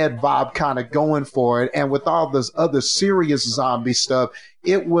the Dead vibe kind of going for it. And with all this other serious zombie stuff,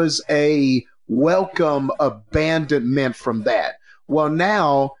 it was a welcome abandonment from that. Well,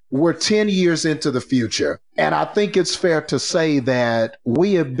 now we're 10 years into the future, and I think it's fair to say that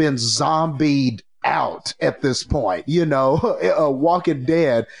we have been zombied out at this point. Walking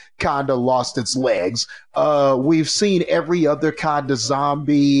Dead kind of lost its legs. We've seen every other kind of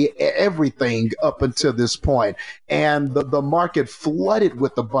zombie, everything up until this point. And the market flooded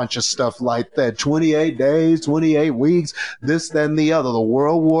with a bunch of stuff like that. 28 days, 28 weeks, this, then the other, the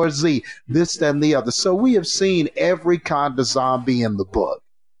World War Z, this, then the other. So we have seen every kind of zombie in the book.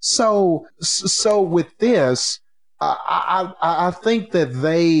 So with this, I think that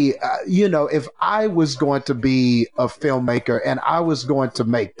they, if I was going to be a filmmaker and I was going to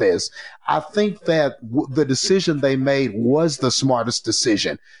make this, I think that the decision they made was the smartest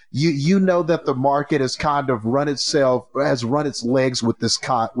decision. You know that the market has kind of has run its legs with this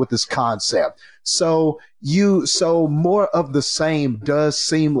concept. So more of the same does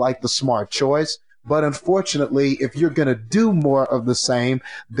seem like the smart choice. But unfortunately, if you're going to do more of the same,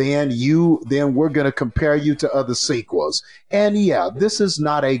 then we're going to compare you to other sequels. And yeah, this is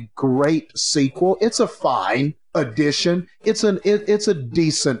not a great sequel. It's a fine addition. It's a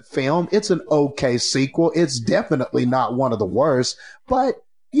decent film. It's an okay sequel. It's definitely not one of the worst, but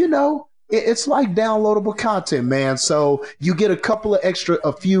it's like downloadable content, man. So you get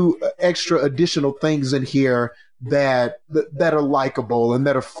a few extra additional things in here that are likable and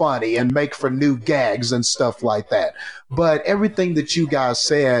that are funny and make for new gags and stuff like that. But everything that you guys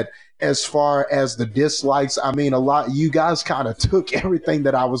said as far as the dislikes, I mean, you guys kind of took everything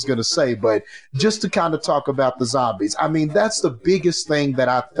that I was going to say, but just to kind of talk about the zombies, I mean, that's the biggest thing that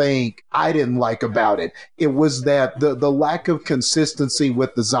I think I didn't like about it. It was that the lack of consistency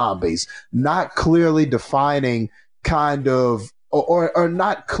with the zombies, not clearly defining kind of or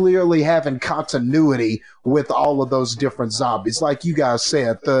not clearly having continuity with all of those different zombies. Like you guys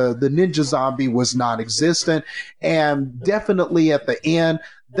said, the ninja zombie was non-existent, and definitely at the end,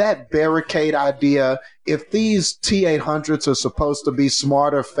 that barricade idea, if these T-800s are supposed to be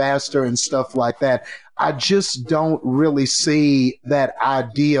smarter, faster, and stuff like that, I just don't really see that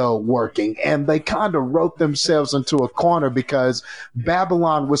idea working. And they kind of wrote themselves into a corner because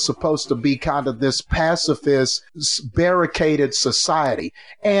Babylon was supposed to be kind of this pacifist, barricaded society.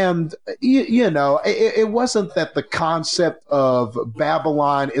 And, it wasn't that the concept of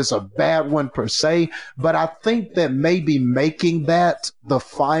Babylon is a bad one per se, but I think that maybe making that the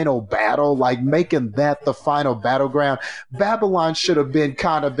final battle, like making that the final battleground, Babylon should have been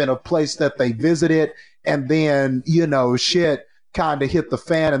a place that they visited. And then, shit kind of hit the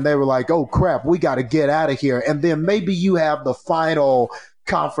fan and they were like, oh crap, we got to get out of here. And then maybe you have the final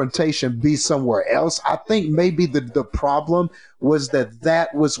confrontation be somewhere else. I think maybe the problem was that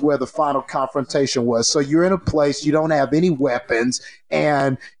was where the final confrontation was. So you're in a place, you don't have any weapons,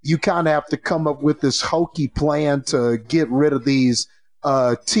 and you kind of have to come up with this hokey plan to get rid of these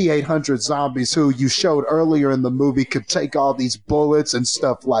T-800 zombies who you showed earlier in the movie could take all these bullets and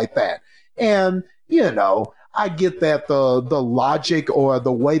stuff like that. And I get that the logic or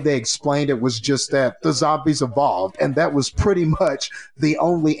the way they explained it was just that the zombies evolved, and that was pretty much the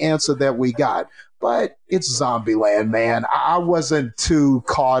only answer that we got. But it's Zombieland, man. I wasn't too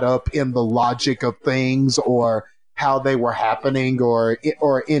caught up in the logic of things or how they were happening or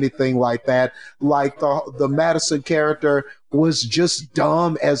anything like that. Like the Madison character was just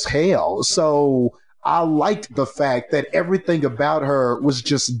dumb as hell. So I liked the fact that everything about her was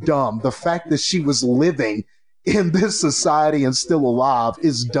just dumb. The fact that she was living in this society and still alive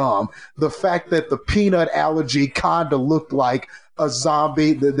is dumb. The fact that the peanut allergy kind of looked like a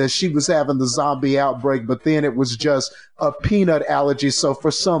zombie, that she was having the zombie outbreak, but then it was just a peanut allergy. So for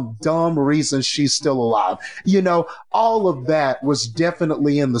some dumb reason, she's still alive. All of that was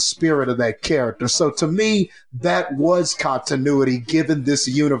definitely in the spirit of that character. So to me, that was continuity given this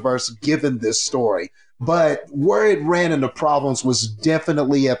universe, given this story. But where it ran into problems was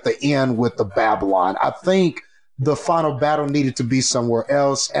definitely at the end with the Babylon. I think the final battle needed to be somewhere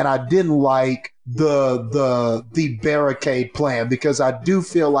else, and I didn't like the barricade plan, because I do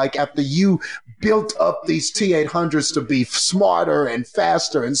feel like after you built up these T-800s to be smarter and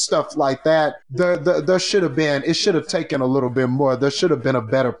faster and stuff like that, there should have been, it should have taken a little bit more. There should have been a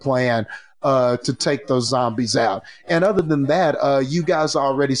better plan to take those zombies out. And other than that, you guys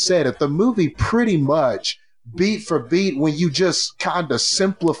already said it. The movie pretty much beat for beat, when you just kind of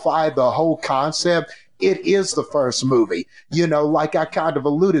simplify the whole concept, it is the first movie. Like I kind of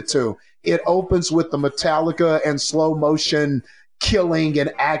alluded to, it opens with the Metallica and slow motion killing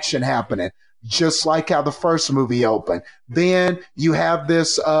and action happening, just like how the first movie opened. Then you have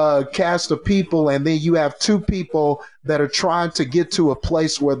this cast of people, and then you have two people that are trying to get to a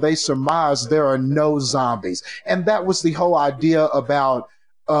place where they surmise there are no zombies. And that was the whole idea about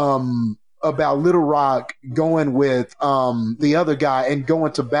Little Rock going with the other guy and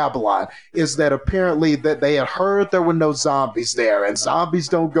going to Babylon, is that apparently that they had heard there were no zombies there, and zombies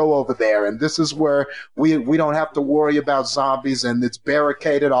don't go over there, and this is where we don't have to worry about zombies, and it's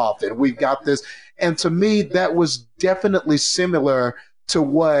barricaded off, and we've got this. And to me, that was definitely similar to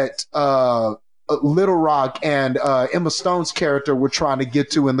what Little Rock and Emma Stone's character were trying to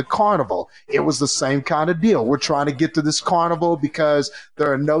get to in the carnival. It was the same kind of deal. We're trying to get to this carnival because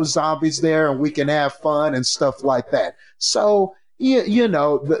there are no zombies there and we can have fun and stuff like that. So,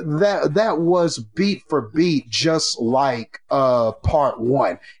 that was beat for beat, just like part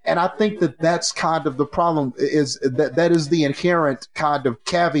one. And I think that's kind of the problem, is that is the inherent kind of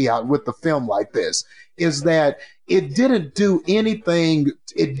caveat with the film like this, is that it didn't do anything.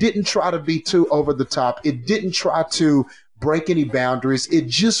 It didn't try to be too over the top. It didn't try to break any boundaries. It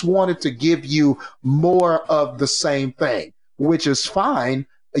just wanted to give you more of the same thing, which is fine.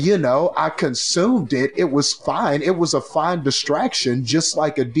 I consumed it. It was fine. It was a fine distraction, just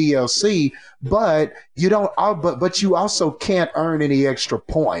like a DLC, but but you also can't earn any extra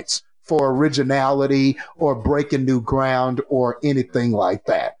points for originality or breaking new ground or anything like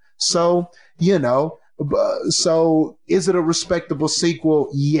that. So, so is it a respectable sequel?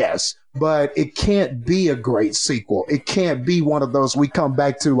 Yes, but it can't be a great sequel. It can't be one of those we come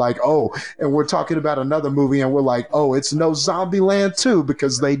back to like, oh, and we're talking about another movie and we're like, oh, it's no Zombieland 2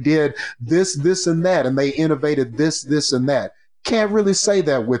 because they did this, and that, and they innovated this, and that. Can't really say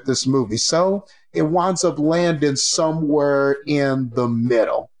that with this movie. So it winds up landing somewhere in the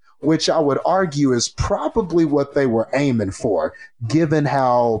middle, which I would argue is probably what they were aiming for, given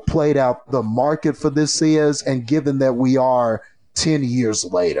how played out the market for this is, and given that we are 10 years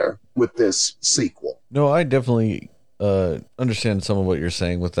later with this sequel. No, I definitely understand some of what you're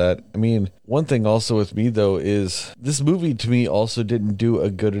saying with that. I mean, one thing also with me, though, is this movie to me also didn't do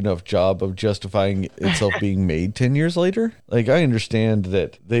a good enough job of justifying itself being made 10 years later. Like, I understand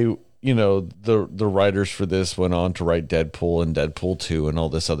that they... the writers for this went on to write Deadpool and Deadpool 2 and all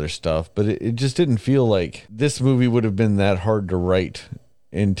this other stuff, but it just didn't feel like this movie would have been that hard to write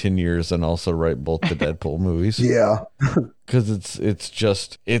in 10 years and also write both the Deadpool movies. Yeah. Because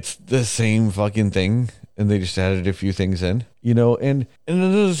it's the same fucking thing, and they just added a few things in, and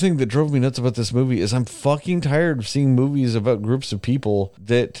another thing that drove me nuts about this movie is I'm fucking tired of seeing movies about groups of people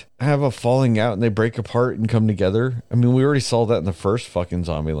that have a falling out and they break apart and come together. I mean, we already saw that in the first fucking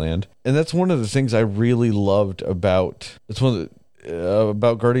Zombieland, and that's one of the things I really loved about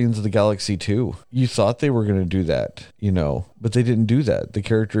about Guardians of the Galaxy 2. You thought they were going to do that, but they didn't do that. The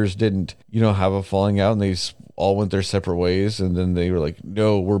characters didn't, have a falling out and they all went their separate ways, and then they were like,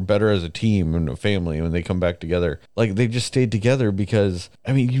 no, we're better as a team and a family when they come back together. Like, they just stayed together because,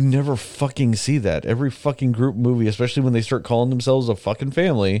 I mean, you never fucking see that. Every fucking group movie, especially when they start calling themselves a fucking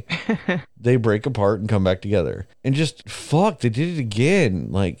family, they break apart and come back together. And just, they did it again.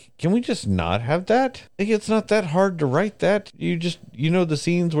 Like, can we just not have that? Like, it's not that hard to write that. You just, the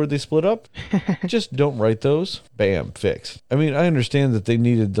scenes where they split up? Just don't write those. Bam, fixed. I mean, I understand that they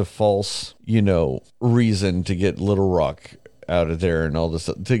needed the false, reason to get Little Rock out of there and all this,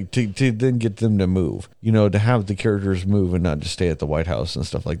 to then get them to move, to have the characters move and not just stay at the White House and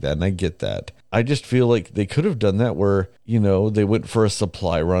stuff like that. And I get that. I just feel like they could have done that where, they went for a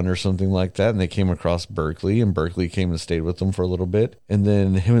supply run or something like that, and they came across Berkeley, and Berkeley came and stayed with them for a little bit, and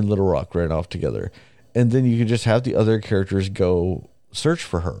then him and Little Rock ran off together. And then you could just have the other characters go search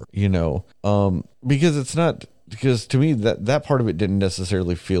for her, because it's not... Because to me, that part of it didn't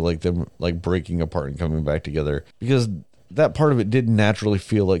necessarily feel like them like breaking apart and coming back together, because that part of it didn't naturally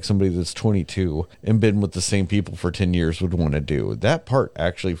feel like somebody that's 22 and been with the same people for 10 years would want to do. That part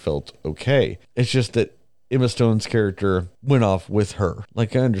actually felt okay. It's just that Emma Stone's character went off with her.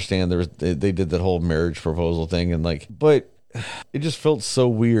 Like, I understand they did that whole marriage proposal thing, and but it just felt so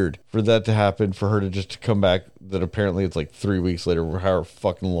weird for that to happen, for her to just come back, that apparently it's like 3 weeks later, or however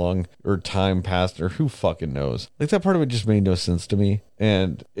fucking long or time passed, or who fucking knows. Like, that part of it just made no sense to me.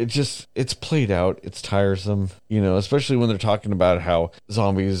 And it's played out. It's tiresome, especially when they're talking about how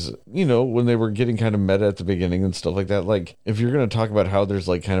zombies, when they were getting kind of meta at the beginning and stuff like that. Like, if you're going to talk about how there's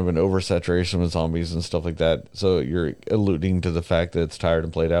like kind of an oversaturation with zombies and stuff like that, so you're alluding to the fact that it's tired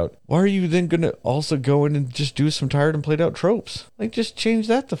and played out, why are you then going to also go in and just do some tired and played out tropes? Like, just change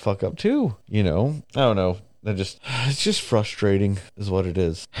that the fuck up too, I don't know. It's just frustrating is what it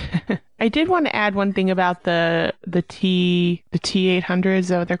is. I did want to add one thing about the T-800s, is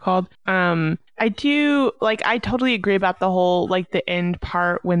that what they're called? I totally agree about the whole, the end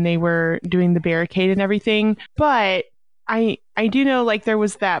part when they were doing the barricade and everything, but I do know, there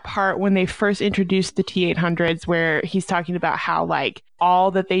was that part when they first introduced the T-800s where he's talking about how, all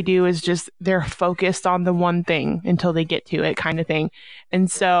that they do is just, they're focused on the one thing until they get to it, kind of thing. And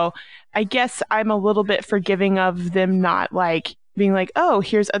so I guess I'm a little bit forgiving of them not, being like, oh,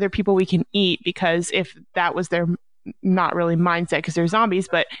 here's other people we can eat, because if that was their not really mindset because they're zombies,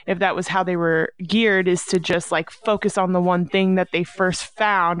 but if that was how they were geared, is to just like focus on the one thing that they first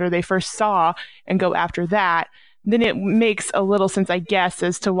found or they first saw and go after that, then it makes a little sense, I guess,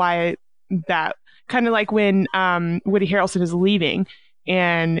 as to why that kind of like when Woody Harrelson is leaving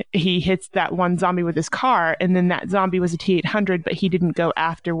and he hits that one zombie with his car, and then that zombie was a T-800, but he didn't go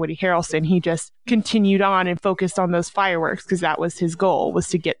after Woody Harrelson. He just continued on and focused on those fireworks because that was his goal, was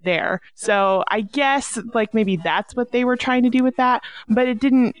to get there. So I guess like maybe that's what they were trying to do with that, but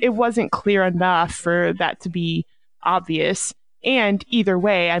it wasn't clear enough for that to be obvious. And either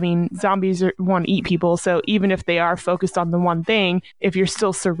way, I mean, zombies want to eat people. So even if they are focused on the one thing, if you're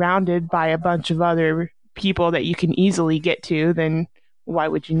still surrounded by a bunch of other people that you can easily get to, then why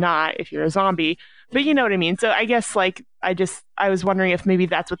would you not if you're a zombie? But you know what I mean? So I guess like I was wondering if maybe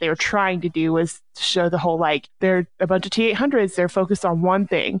that's what they were trying to do, was to show the whole like they're a bunch of T-800s, they're focused on one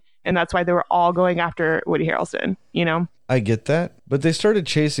thing, and that's why they were all going after Woody Harrelson, you know? I get that, but they started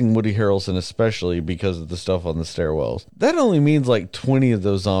chasing Woody Harrelson especially because of the stuff on the stairwells. That only means like 20 of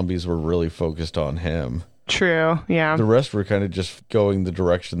those zombies were really focused on him. True, yeah. The rest were kind of just going the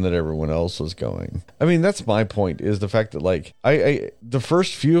direction that everyone else was going. I mean, that's my point, is the fact that like the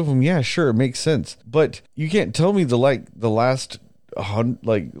first few of them, yeah, sure, it makes sense, but you can't tell me the last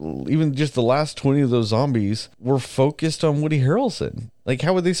even just the last 20 of those zombies were focused on Woody Harrelson. Like,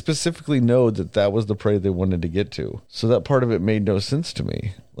 how would they specifically know that that was the prey they wanted to get to? So that part of it made no sense to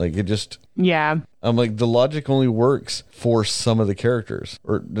me. Like, it just... Yeah. I'm like, the logic only works for some of the characters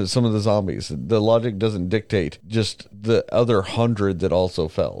or some of the zombies. The logic doesn't dictate just the other 100 that also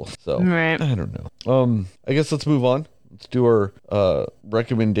fell. So, right. I don't know. I guess let's move on. Let's do our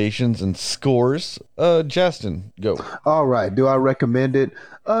recommendations and scores. Justin, go. All right. Do I recommend it?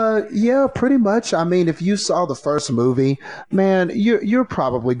 Yeah, pretty much. I mean, if you saw the first movie, man, you're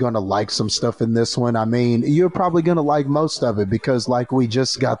probably going to like some stuff in this one. I mean, you're probably going to like most of it because, like we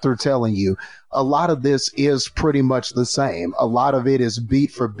just got through telling you, a lot of this is pretty much the same. A lot of it is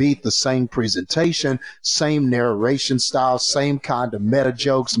beat for beat, the same presentation, same narration style, same kind of meta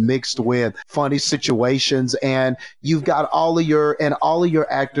jokes mixed with funny situations. And you've got all of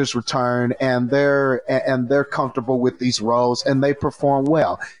your actors return, and they're comfortable with these roles and they perform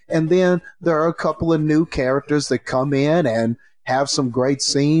well. And then there are a couple of new characters that come in and have some great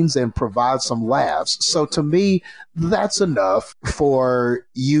scenes and provide some laughs. So to me, that's enough for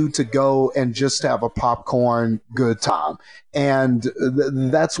you to go and just have a popcorn good time. And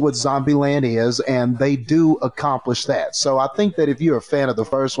that's what Zombieland is, and they do accomplish that. So I think that if you're a fan of the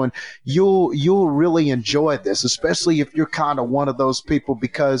first one, you'll really enjoy this, especially if you're kind of one of those people,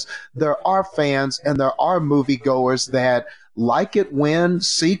 because there are fans and there are moviegoers that like it when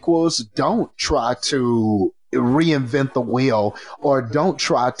sequels don't try to reinvent the wheel or don't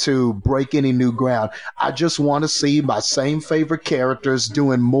try to break any new ground. I just want to see my same favorite characters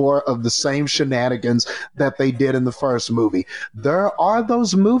doing more of the same shenanigans that they did in the first movie. There are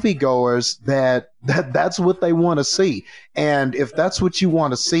those moviegoers that's what they want to see. And if that's what you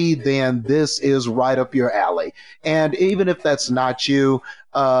want to see, then this is right up your alley. And even if that's not you,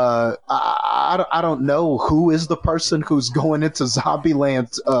 I don't know who is the person who's going into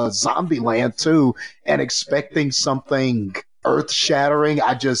Zombieland 2 and expecting something earth-shattering.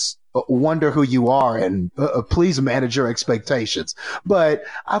 I just wonder who you are, and please manage your expectations. But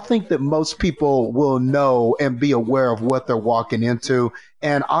I think that most people will know and be aware of what they're walking into.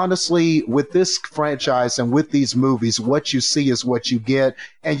 And honestly, with this franchise and with these movies, what you see is what you get,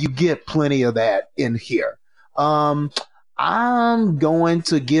 and you get plenty of that in here. I'm going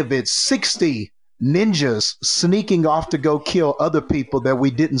to give it 60 ninjas sneaking off to go kill other people that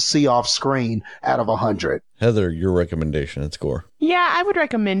we didn't see off screen out of 100. Heather, your recommendation and score. Yeah, I would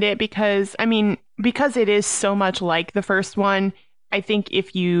recommend it because it is so much like the first one. I think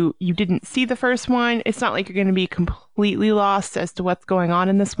if you didn't see the first one, it's not like you're going to be completely lost as to what's going on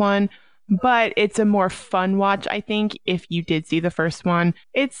in this one. But it's a more fun watch, I think, if you did see the first one.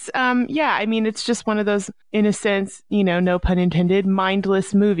 It's, it's just one of those, in a sense, no pun intended,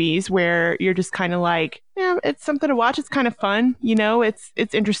 mindless movies where you're just kind of like, yeah, it's something to watch. It's kind of fun.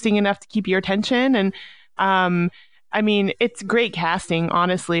 It's interesting enough to keep your attention. And, it's great casting,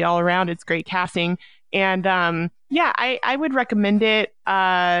 honestly, all around. It's great casting. And, I would recommend it.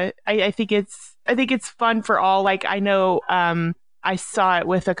 I think it's fun for all. Like, I know, I saw it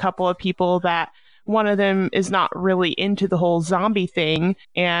with a couple of people that one of them is not really into the whole zombie thing.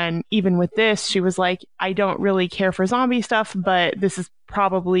 And even with this, she was like, I don't really care for zombie stuff, but this is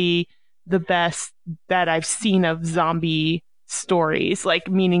probably the best that I've seen of zombie stories, like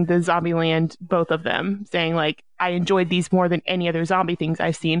meaning the Zombieland, both of them, saying like, I enjoyed these more than any other zombie things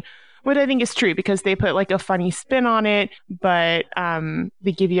I've seen. what I think is true because they put like a funny spin on it, but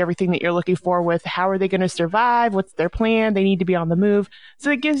they give you everything that you're looking for with how are they going to survive, what's their plan, they need to be on the move.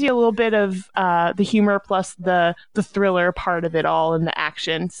 So it gives you a little bit of the humor plus the thriller part of it all and the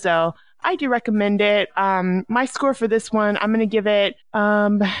action. So I do recommend it. My score for this one, I'm going to give it,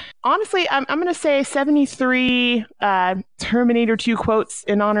 honestly, I'm going to say 73 Terminator 2 quotes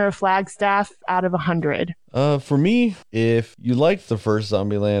in honor of Flagstaff out of 100. For me, if you liked the first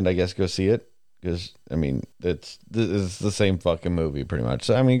Zombieland, I guess go see it. Because, I mean, it's the same fucking movie pretty much.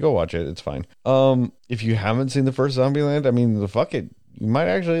 So, I mean, go watch it. It's fine. If you haven't seen the first Zombieland, I mean, fuck it. You might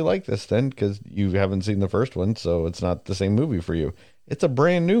actually like this then because you haven't seen the first one. So it's not the same movie for you. It's a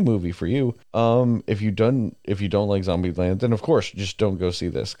brand new movie for you. If you don't like Zombieland, then of course just don't go see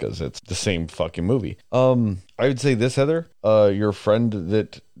this because it's the same fucking movie. I would say this, Heather, your friend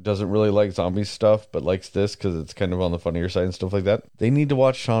that doesn't really like zombie stuff but likes this because it's kind of on the funnier side and stuff like that. They need to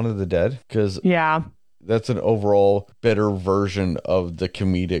watch Shaun of the Dead because that's an overall better version of the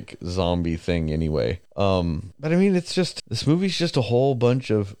comedic zombie thing anyway. But I mean, it's just, this movie's just a whole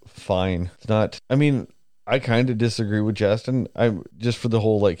bunch of fine. It's not, I mean, I kind of disagree with Justin. I'm just for the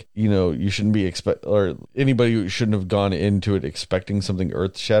whole, like, you know, you shouldn't be or anybody who shouldn't have gone into it expecting something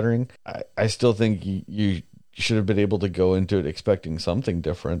earth shattering. I still think you should have been able to go into it expecting something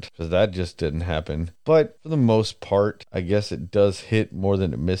different because that just didn't happen. But for the most part, I guess it does hit more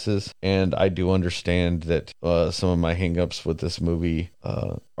than it misses. And I do understand that some of my hangups with this movie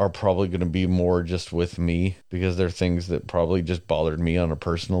are probably going to be more just with me because they're things that probably just bothered me on a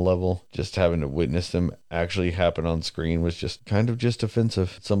personal level. Just having to witness them actually happen on screen was just kind of just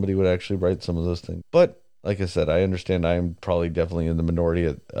offensive. Somebody would actually write some of those things. But like I said, I understand I'm probably definitely in the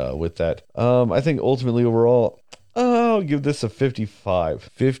minority with that. I think ultimately overall, I'll give this a 55.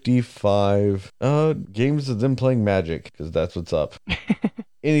 55 games of them playing Magic because that's what's up.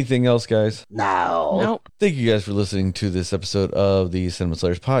 Anything else, guys? No. Nope. Thank you guys for listening to this episode of the Cinema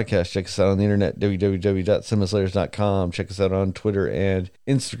Slayers podcast. Check us out on the internet, www.cinemaslayers.com. Check us out on Twitter and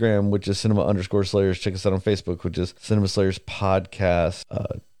Instagram, which is cinema_slayers. Check us out on Facebook, which is Cinema Slayers Podcast.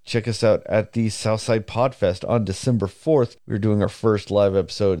 Check us out at the Southside Podfest on December 4th. We're doing our first live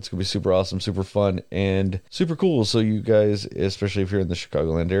episode. It's going to be super awesome, super fun, and super cool. So you guys, especially if you're in the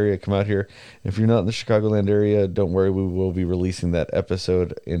Chicagoland area, come out here. If you're not in the Chicagoland area, don't worry. We will be releasing that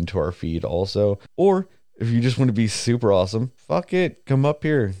episode into our feed also. Or if you just want to be super awesome, fuck it. Come up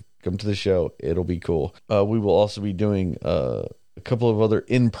here. Come to the show. It'll be cool. We will also be doing a couple of other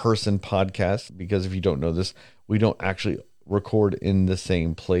in-person podcasts because if you don't know this, we don't actually record in the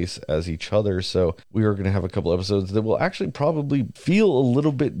same place as each other, so we are going to have a couple episodes that will actually probably feel a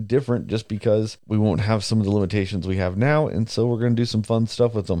little bit different just because we won't have some of the limitations we have now, and so we're going to do some fun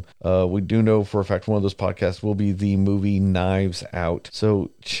stuff with them. We do know for a fact one of those podcasts will be the movie Knives Out,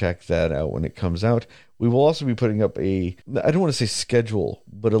 so check that out when it comes out. We will also be putting up I don't want to say schedule,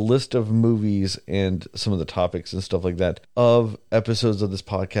 but a list of movies and some of the topics and stuff like that of episodes of this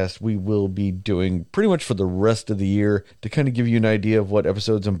podcast we will be doing pretty much for the rest of the year to kind of give you an idea of what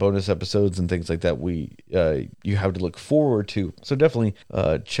episodes and bonus episodes and things like that you have to look forward to. So definitely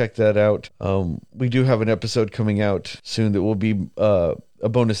check that out. We do have an episode coming out soon that will be a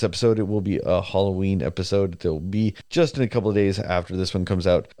bonus episode. It will be a Halloween episode. That will be just in a couple of days after this one comes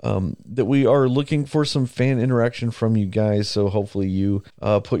out. That we are looking for some fan interaction from you guys. So hopefully you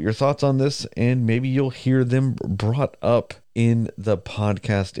put your thoughts on this and maybe you'll hear them brought up in the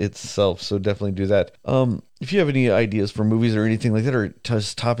podcast itself. So definitely do that. If you have any ideas for movies or anything like that, or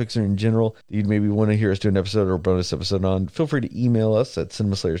just topics or in general that you'd maybe want to hear us do an episode or a bonus episode on, feel free to email us at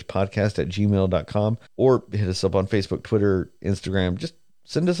cinemaslayerspodcast@gmail.com or hit us up on Facebook, Twitter, Instagram. Just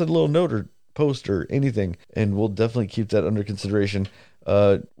send us a little note or post or anything, and we'll definitely keep that under consideration.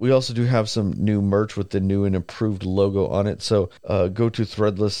 We also do have some new merch with the new and improved logo on it. So go to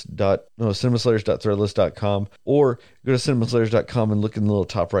cinemaslayers.threadless.com or go to cinemaslayers.com and look in the little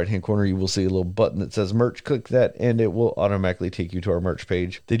top right hand corner. You will see a little button that says merch. Click that and it will automatically take you to our merch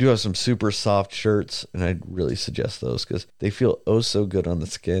page. They do have some super soft shirts, and I'd really suggest those because they feel oh so good on the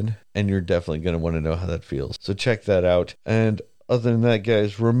skin, and you're definitely going to want to know how that feels. So check that out. And other than that,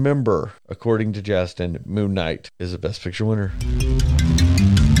 guys, remember, according to Justin, Moon Knight is the Best Picture winner.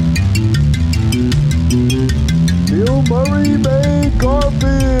 Bill Murray made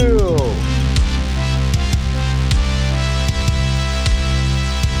Garfield.